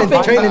 you know, Like I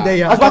think, Training Day,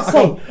 yeah. I was about to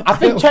say, I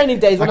think Training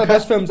Day is one of the I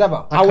best films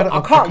ever. I can't- I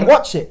I can't can't-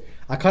 watch it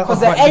I can't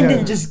because the watch it, ending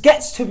yeah. just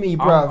gets to me,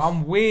 bruv.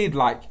 I'm weird,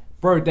 like,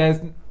 bro.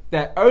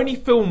 There only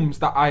films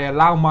that I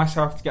allow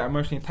myself to get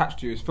emotionally attached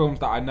to is films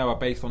that I know are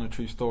based on a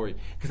true story.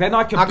 Because then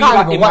I can I be can't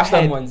like even in my watch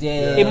them head. ones,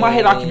 yeah. In my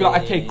head, I can be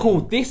like, Yeah, okay, yeah,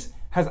 cool. yeah. This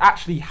has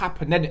actually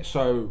happened, in it,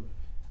 so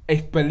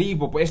it's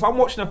believable. But if I'm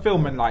watching a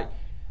film and like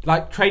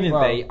Training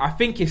Bro. Day, I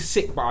think it's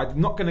sick, but I'm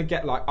not gonna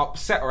get like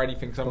upset or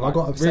anything. So I'm Well, I like,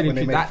 got upset really, when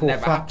they made that Full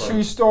never Fat, happened.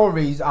 True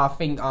stories, I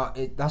think,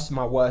 that's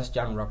my worst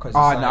genre. Cause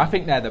Oh it's no, like, I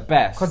think they're the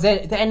best. because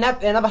they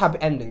never have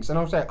endings, and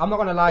I'm saying, I'm not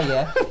gonna lie,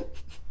 yeah.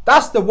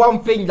 That's the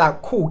one thing,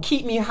 like, cool,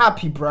 keep me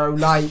happy, bro.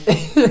 Like,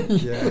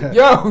 Yeah.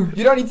 yo,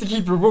 you don't need to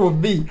keep it real with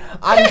me.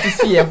 I need to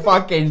see a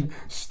fucking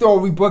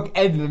storybook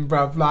ending,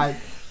 bruv. Like,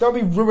 Don't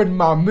be ruining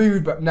my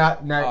mood, but no.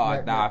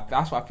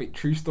 That's why I think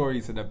true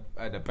stories are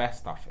the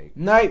best. I think.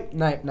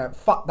 No.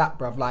 Fuck that,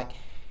 bruv. Like,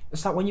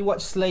 it's like when you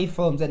watch slave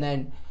films and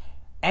then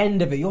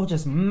end of it, you're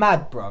just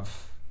mad, bruv.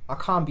 I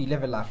can't be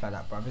living life like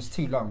that, bruv. It's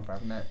too long,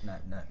 bruv. No.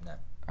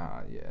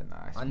 Yeah,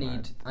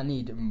 nice. I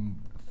need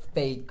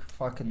fake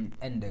fucking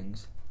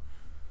endings.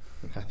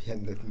 Happy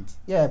endings.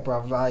 Yeah,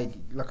 bruv.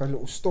 Like a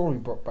little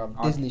storybook, bruv.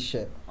 Disney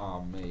shit.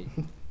 Oh, mate.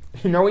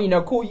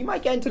 Cool. You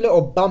might get into a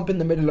little bump in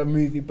the middle of a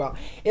movie, but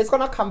it's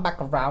gonna come back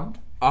around.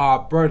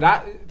 Bro,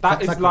 that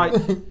is Exactly. like.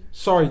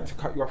 Sorry to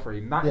cut you off,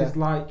 Reem. That is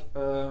Yeah. like.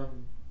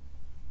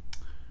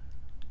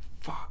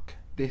 Fuck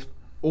this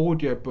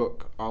audio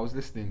book I was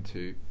listening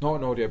to. Not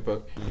an audio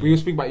book. We were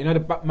speaking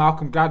about the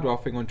Malcolm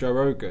Gladwell thing on Joe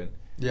Rogan.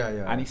 Yeah.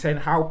 And he's saying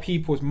how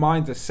people's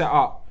minds are set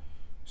up.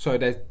 So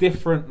there's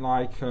different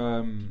like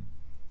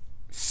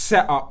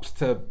setups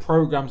to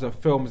programs and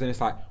films, and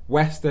it's like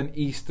Western,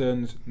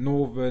 Easterns,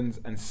 Northerns,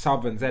 and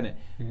Southerns in it.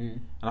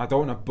 And I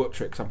don't want to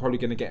butcher it because I'm probably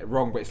going to get it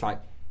wrong, but it's like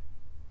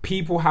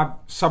people have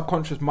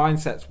subconscious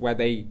mindsets where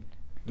they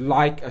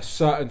like a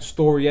certain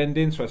story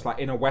ending. So it's like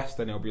in a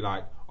Western, it'll be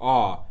like,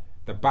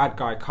 the bad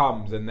guy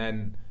comes and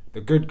then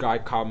the good guy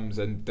comes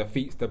and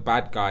defeats the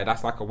bad guy.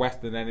 That's like a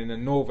Western. And in the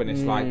Northern,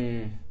 it's like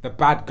the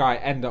bad guy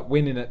end up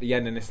winning at the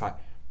end, and it's like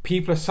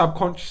people are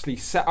subconsciously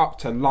set up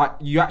to like,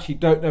 you actually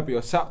don't know, but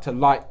you're set up to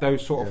like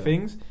those sort of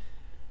things.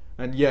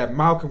 And yeah,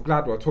 Malcolm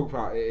Gladwell talked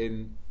about it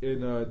in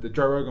the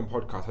Joe Rogan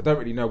podcast. I don't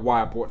really know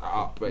why I brought that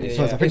up, but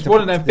it's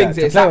one of them things.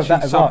 It's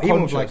actually subconscious.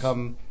 Even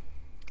with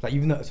like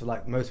you've noticed with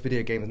like most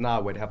video games now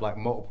where they have like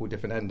multiple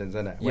different endings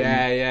in it.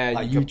 Yeah.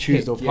 Like you you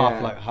choose the pick,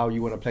 path like how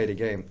you want to play the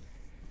game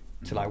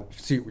to like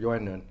suit your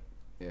ending.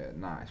 Yeah,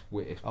 nice.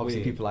 It's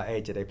Obviously, weird. people like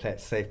AJ, they play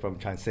it safe, but I'm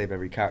trying to save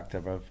every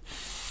character, bro.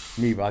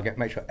 Me, bro,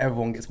 make sure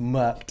everyone gets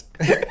murked.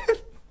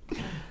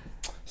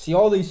 See,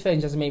 all these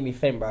things just make me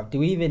think, bruv. Do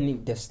we even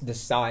need to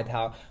decide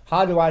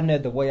how do I know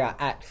the way I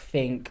act,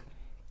 think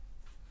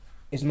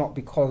is not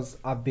because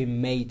I've been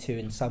made to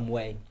in some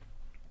way?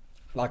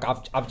 Like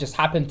I've just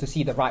happened to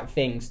see the right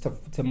things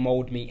to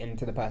mold me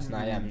into the person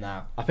I am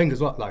now. I think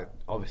as well, like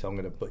obviously I'm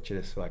gonna butcher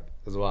this like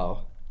as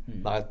well.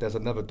 Like there's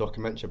another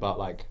documentary about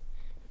like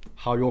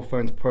how your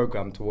phone's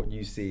programmed to what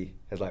you see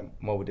has like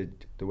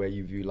molded the way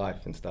you view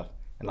life and stuff.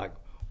 And like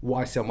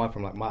what I see on my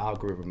phone, like my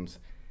algorithms,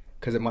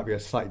 because it might be a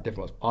slightly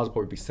different. Ours will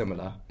probably be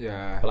similar.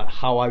 Yeah. But like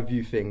how I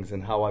view things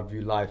and how I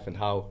view life and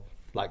how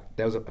like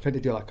I think they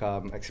do like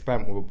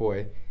experiment with a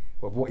boy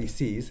with what he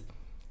sees,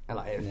 and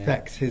like it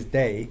affects his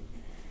day.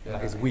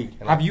 Like his week.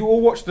 And Have like, you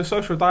all watched the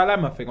Social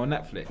Dilemma thing on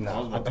Netflix?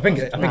 No, I think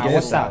it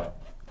what's is that?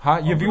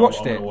 Huh? Have you gonna- watched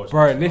I'm gonna it? watch it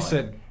Bro, tonight.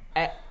 listen.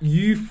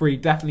 You three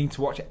definitely need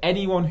to watch it.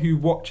 Anyone who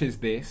watches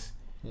this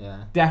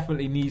Yeah.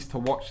 definitely needs to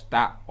watch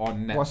that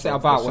on Netflix. What's it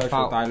about The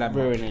Social without Dilemma.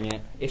 ruining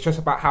it? It's just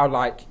about how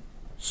like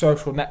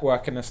social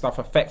networking and stuff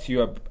affects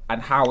you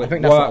and how I it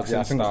think that's works what, and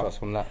I think stuff. that's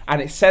from that.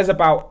 And it says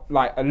about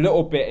like a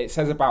little bit. It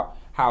says about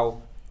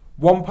how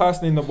one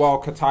person in the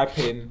world could type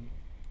in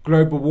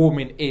global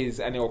warming is,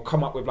 and it'll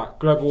come up with like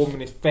global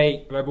warming is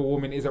fake, global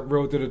warming isn't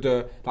real.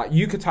 Like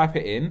you could type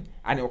it in,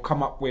 and it'll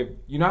come up with,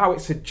 you know how it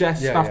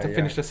suggests stuff to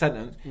finish the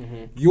sentence.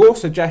 Your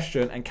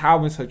suggestion and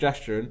Calvin's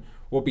suggestion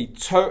will be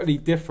totally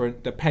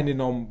different depending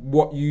on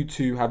what you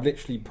two have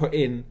literally put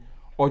in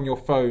on your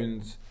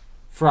phones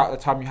throughout the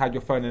time you had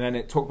your phone. And then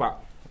it talked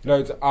about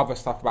loads of other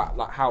stuff about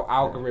like how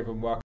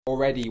algorithm work.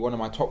 Already one of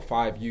my top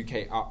 5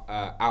 UK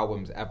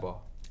albums ever.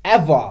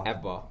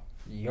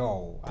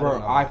 Yo,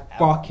 Bro, I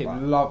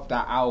fucking love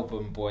that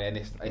album, boy, and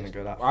it's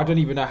go that I don't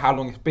even know how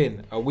long it's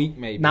been. A week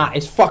maybe. Nah,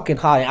 it's fucking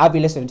high. I'll be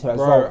listening to it as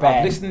bro, well. I've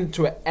bare. listened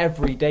to it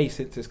every day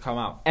since it's come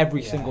out.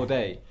 Every single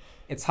day.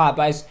 It's hard,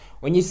 but it's,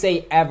 when you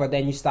say ever,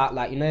 then you start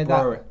like, you know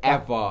Bro, that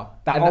ever.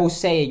 that And old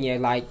saying, yeah,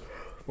 like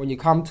when you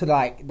come to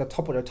like the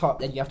top of the top,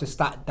 then you have to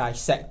start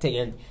dissecting,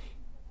 and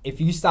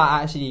if you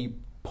start actually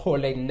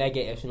pulling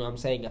negatives, you know what I'm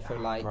saying? I feel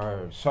like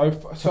bro, so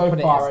put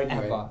it far as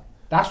anyway. ever.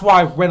 That's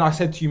why when I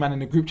said to you, man, in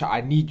the group chat,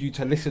 I need you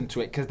to listen to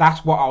it, because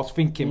that's what I was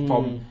thinking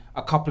from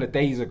a couple of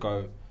days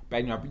ago. But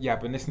anyway, yeah, I've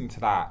been listening to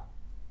that.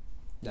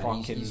 Yeah,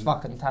 he's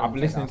fucking talented. I've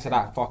been listening to think.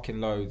 that fucking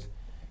loads.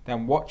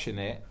 Then watching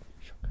it.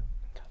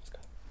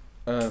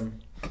 Man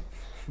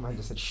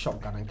just said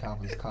shotgun in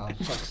Calvin's car.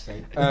 Fuck's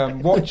sake.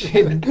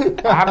 Watching.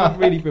 I haven't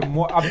really been.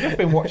 I've just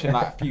been watching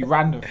like a few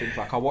random things.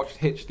 Like I watched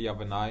Hitch the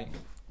other night.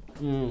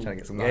 Trying to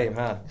get some game,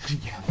 huh?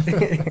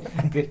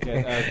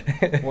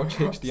 Watched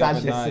Hitch the It's other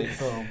actually a night. sick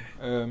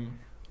film.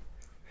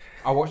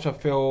 I watched a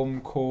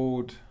film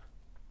called.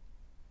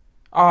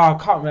 I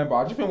can't remember.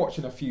 I've just been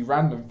watching a few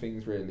random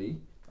things. Really,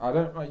 I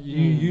don't. Like,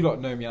 you lot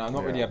know me, and I'm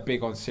not really a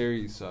big on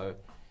series, so.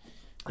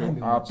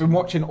 I've been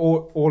watching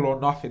All or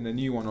Nothing, the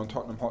new one on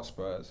Tottenham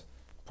Hotspurs.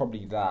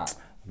 Probably that.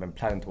 I've been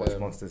planning to watch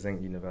Monsters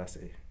Inc.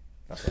 University.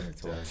 That's what I need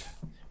to watch.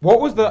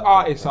 What was the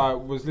artist I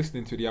was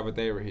listening to the other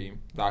day, Raheem?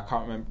 That I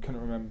couldn't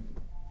remember.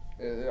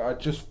 I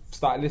just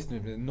started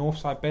listening to it.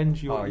 Northside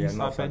Benji or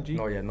Eastside Benji?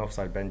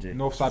 Northside Benji.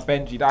 Northside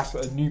Benji. That's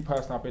a new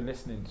person I've been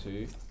listening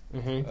to.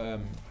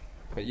 Mm-hmm.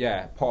 But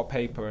yeah, Pot of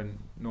Paper and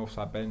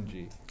Northside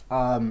Benji.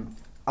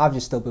 I've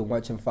just still been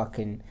watching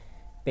fucking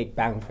Big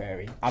Bang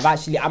Theory. I'm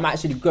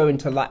actually going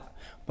to like.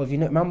 But you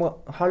know, remember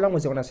how long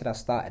was it when I said I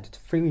started?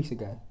 3 weeks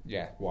ago.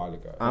 Yeah, a while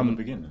ago. From the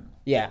beginning.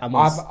 Yeah, I'm I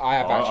on.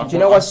 have actually. Do you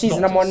know what I've season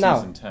stopped I'm on at now?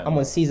 season 10. I'm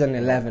on season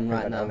 11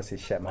 right And now. honestly,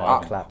 shit, man, Oh,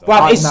 I clapped.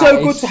 But it's Nah,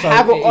 so good to so-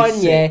 have it it on,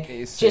 is yeah. sick, it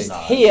is Just sick.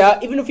 here,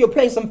 even if you're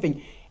playing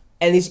something,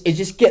 and it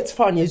just gets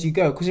funny as you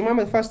go. Because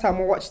remember the first time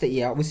I watched it,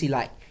 yeah, obviously,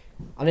 like,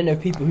 I don't know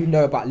if people who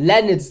know about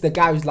Leonard's the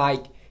guy who's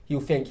like, you'll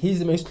think he's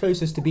the most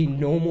closest to being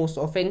normal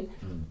sort of thing.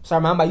 So I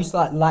remember I used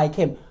to like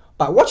him.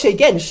 But watch it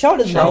again,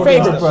 Sheldon's my Sheldon's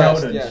favourite, the bro.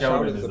 best. Sheldon, Yeah, Sheldon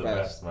Sheldon's is the the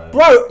best. best, man.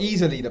 Bro,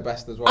 Easily the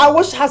best as well. I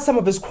wish had some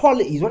of his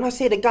qualities. When I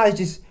say the guy's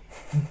just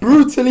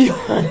brutally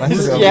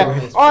honest, That's yeah.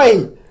 good.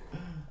 Oi!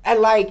 And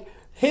like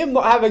him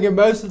not having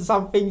emotions and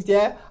some things,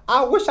 yeah.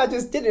 I wish I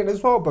just did it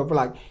as well, bro. But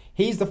like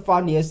he's the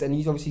funniest and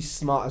he's obviously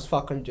smart as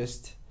fuck and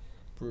just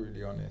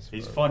Brutally honest.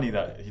 He's bro. funny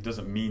that he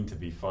doesn't mean to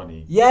be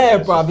funny. yeah,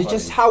 It's bro. just It's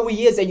just funny. how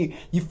he is, and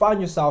you find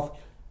yourself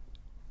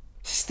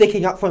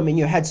sticking up for him in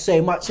your head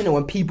so much, you know,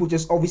 when people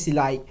just obviously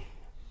like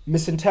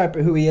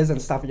misinterpret who he is and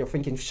stuff, and you're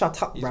thinking,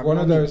 shut up, He's bro. one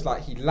of those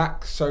like he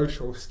lacks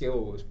social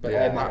skills, but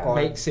Yeah, then that yeah.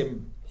 makes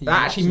him. He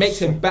That actually lacks makes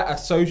him so- better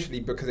socially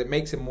because it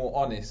makes him more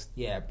honest.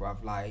 Yeah,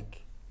 bruv, like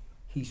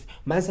he's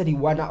man said he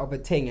went out of a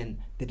thing and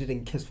they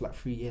didn't kiss for like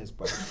 3 years,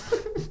 bro.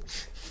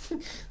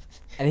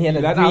 And he had He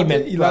an learned, how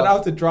agreement. to, he learned bruv.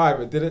 how to drive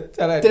and didn't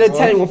tell anyone. Didn't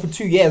tell anyone for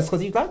 2 years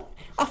because he's like,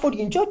 I thought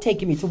you enjoyed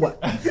taking me to work.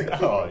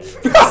 Oh,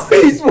 yeah.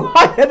 He's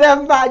one of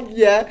them, man.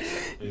 Yeah,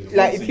 He's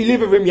like once if a you live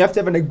year. with him, you have to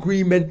have an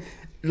agreement.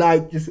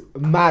 Like just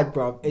mad,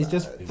 bruv. It's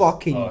just His-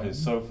 fucking. Oh,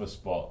 his sofa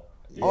spot.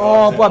 You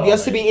Oh, gotta bruv, sit you on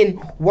have to it. be in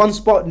one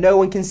spot. No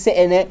one can sit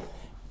in it.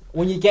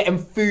 When you're getting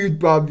food,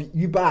 bruv,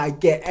 you better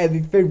get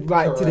everything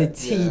right to the Correct,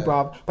 T, yeah.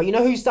 bruv. But you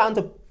know who's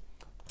starting to...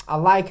 I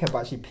like her,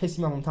 but she pisses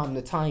me off from time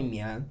to time,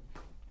 yeah?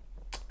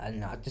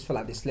 And I just feel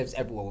like this lives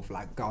everywhere with,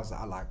 like, girls that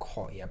are, like,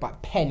 hot, yeah?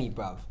 But Penny,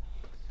 bruv.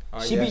 Oh,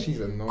 She yeah, be- she's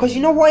annoying. Because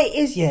you know what it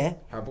is, yeah?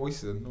 Her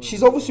voice is annoying.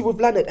 She's obviously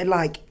with Leonard, and,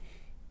 like...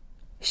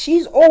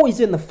 She's always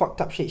in the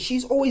fucked up shit.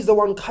 She's always the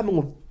one coming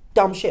with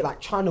dumb shit,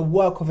 like, trying to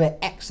work with her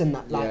ex and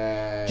that, like...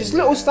 Yeah, just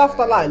little stuff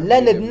that, like, yeah,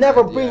 Leonard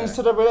never mad, brings yeah.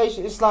 to the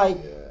relationship. It's like...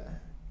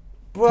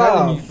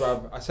 Telling Bruv. you,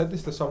 bruv. I said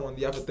this to someone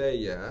the other day.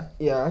 Yeah,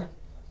 Yeah.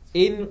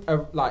 in a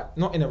like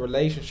not in a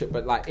relationship,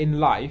 but like in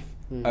life,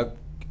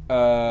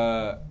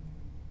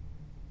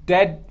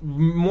 dead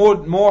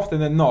more often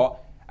than not,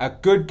 a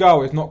good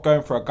girl is not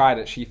going for a guy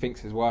that she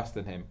thinks is worse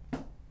than him.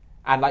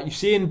 And like you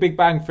see in Big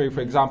Bang Theory,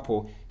 for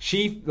example,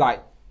 she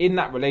like in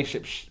that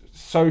relationship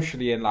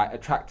socially and like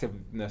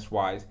attractiveness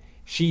wise,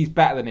 she's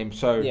better than him.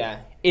 So Yeah.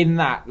 in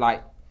that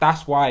like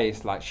that's why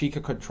it's like she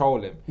could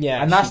control him.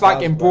 Yeah, and that's she like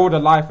does, in bro. broader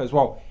life as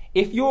well.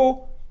 If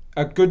you're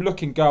a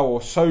good-looking girl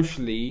or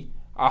socially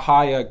a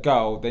higher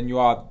girl than you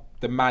are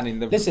the man in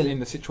the Listen, in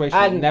the situation,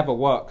 it and- never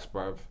works,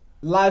 bro.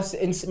 Life's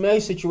in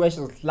most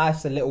situations,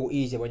 life's a little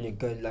easier when you're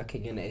good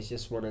looking, and it's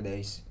just one of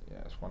those. Yeah,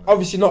 it's one of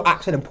Obviously, not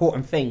actual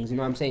important things. You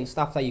know what I'm saying?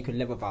 Stuff that you can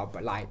live without,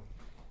 but like,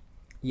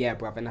 yeah,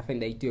 bruv. And I think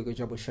they do a good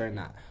job of showing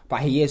that.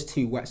 But he is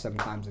too wet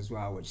sometimes as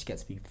well, which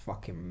gets me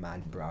fucking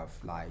mad, bruv.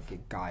 Like a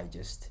guy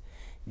just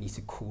needs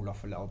to cool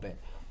off a little bit.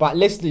 But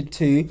listening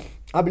to,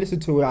 I've been listening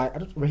to like I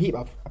don't Raheem.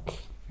 I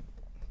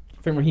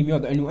think Raheem, you're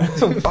the only one.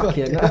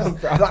 Fucking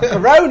like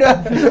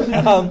Corona.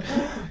 I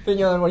think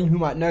you're the only one who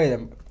might know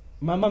them.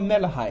 Mama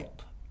Mela Hype.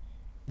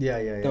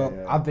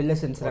 Yeah. I've been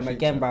listening to them Off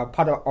again, Feature. but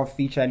part of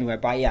Feature anyway.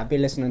 But yeah, I've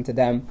been listening to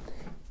them.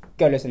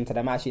 Go listen to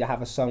them. Actually, I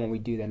have a song and we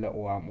do the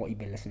little what you've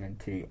been listening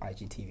to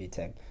IGTV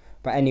thing.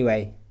 But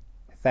anyway,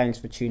 thanks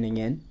for tuning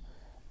in.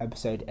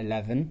 Episode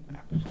 11.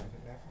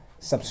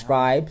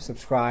 Subscribe.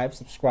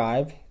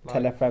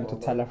 Tell a friend to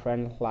tell a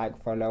friend.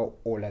 Like, follow,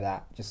 all of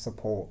that. Just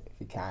support if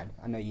you can.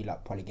 I know you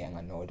like probably getting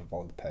annoyed with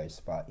all the posts,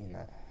 but you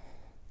know,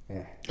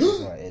 yeah, that's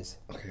what it is.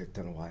 Okay,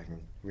 don't know why I even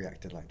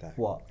reacted like that.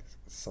 What?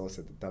 Soul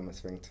said the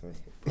dumbest thing to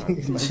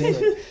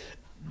me.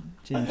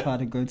 James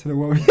Harden going to the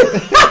Warriors.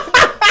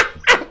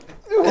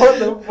 What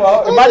the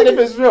fuck? Imagine if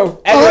it's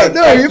real. Oh,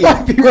 no, thank it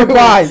might be real.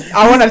 Goodbye.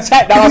 I want to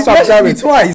check that. He That's what I'm messaged me going. twice.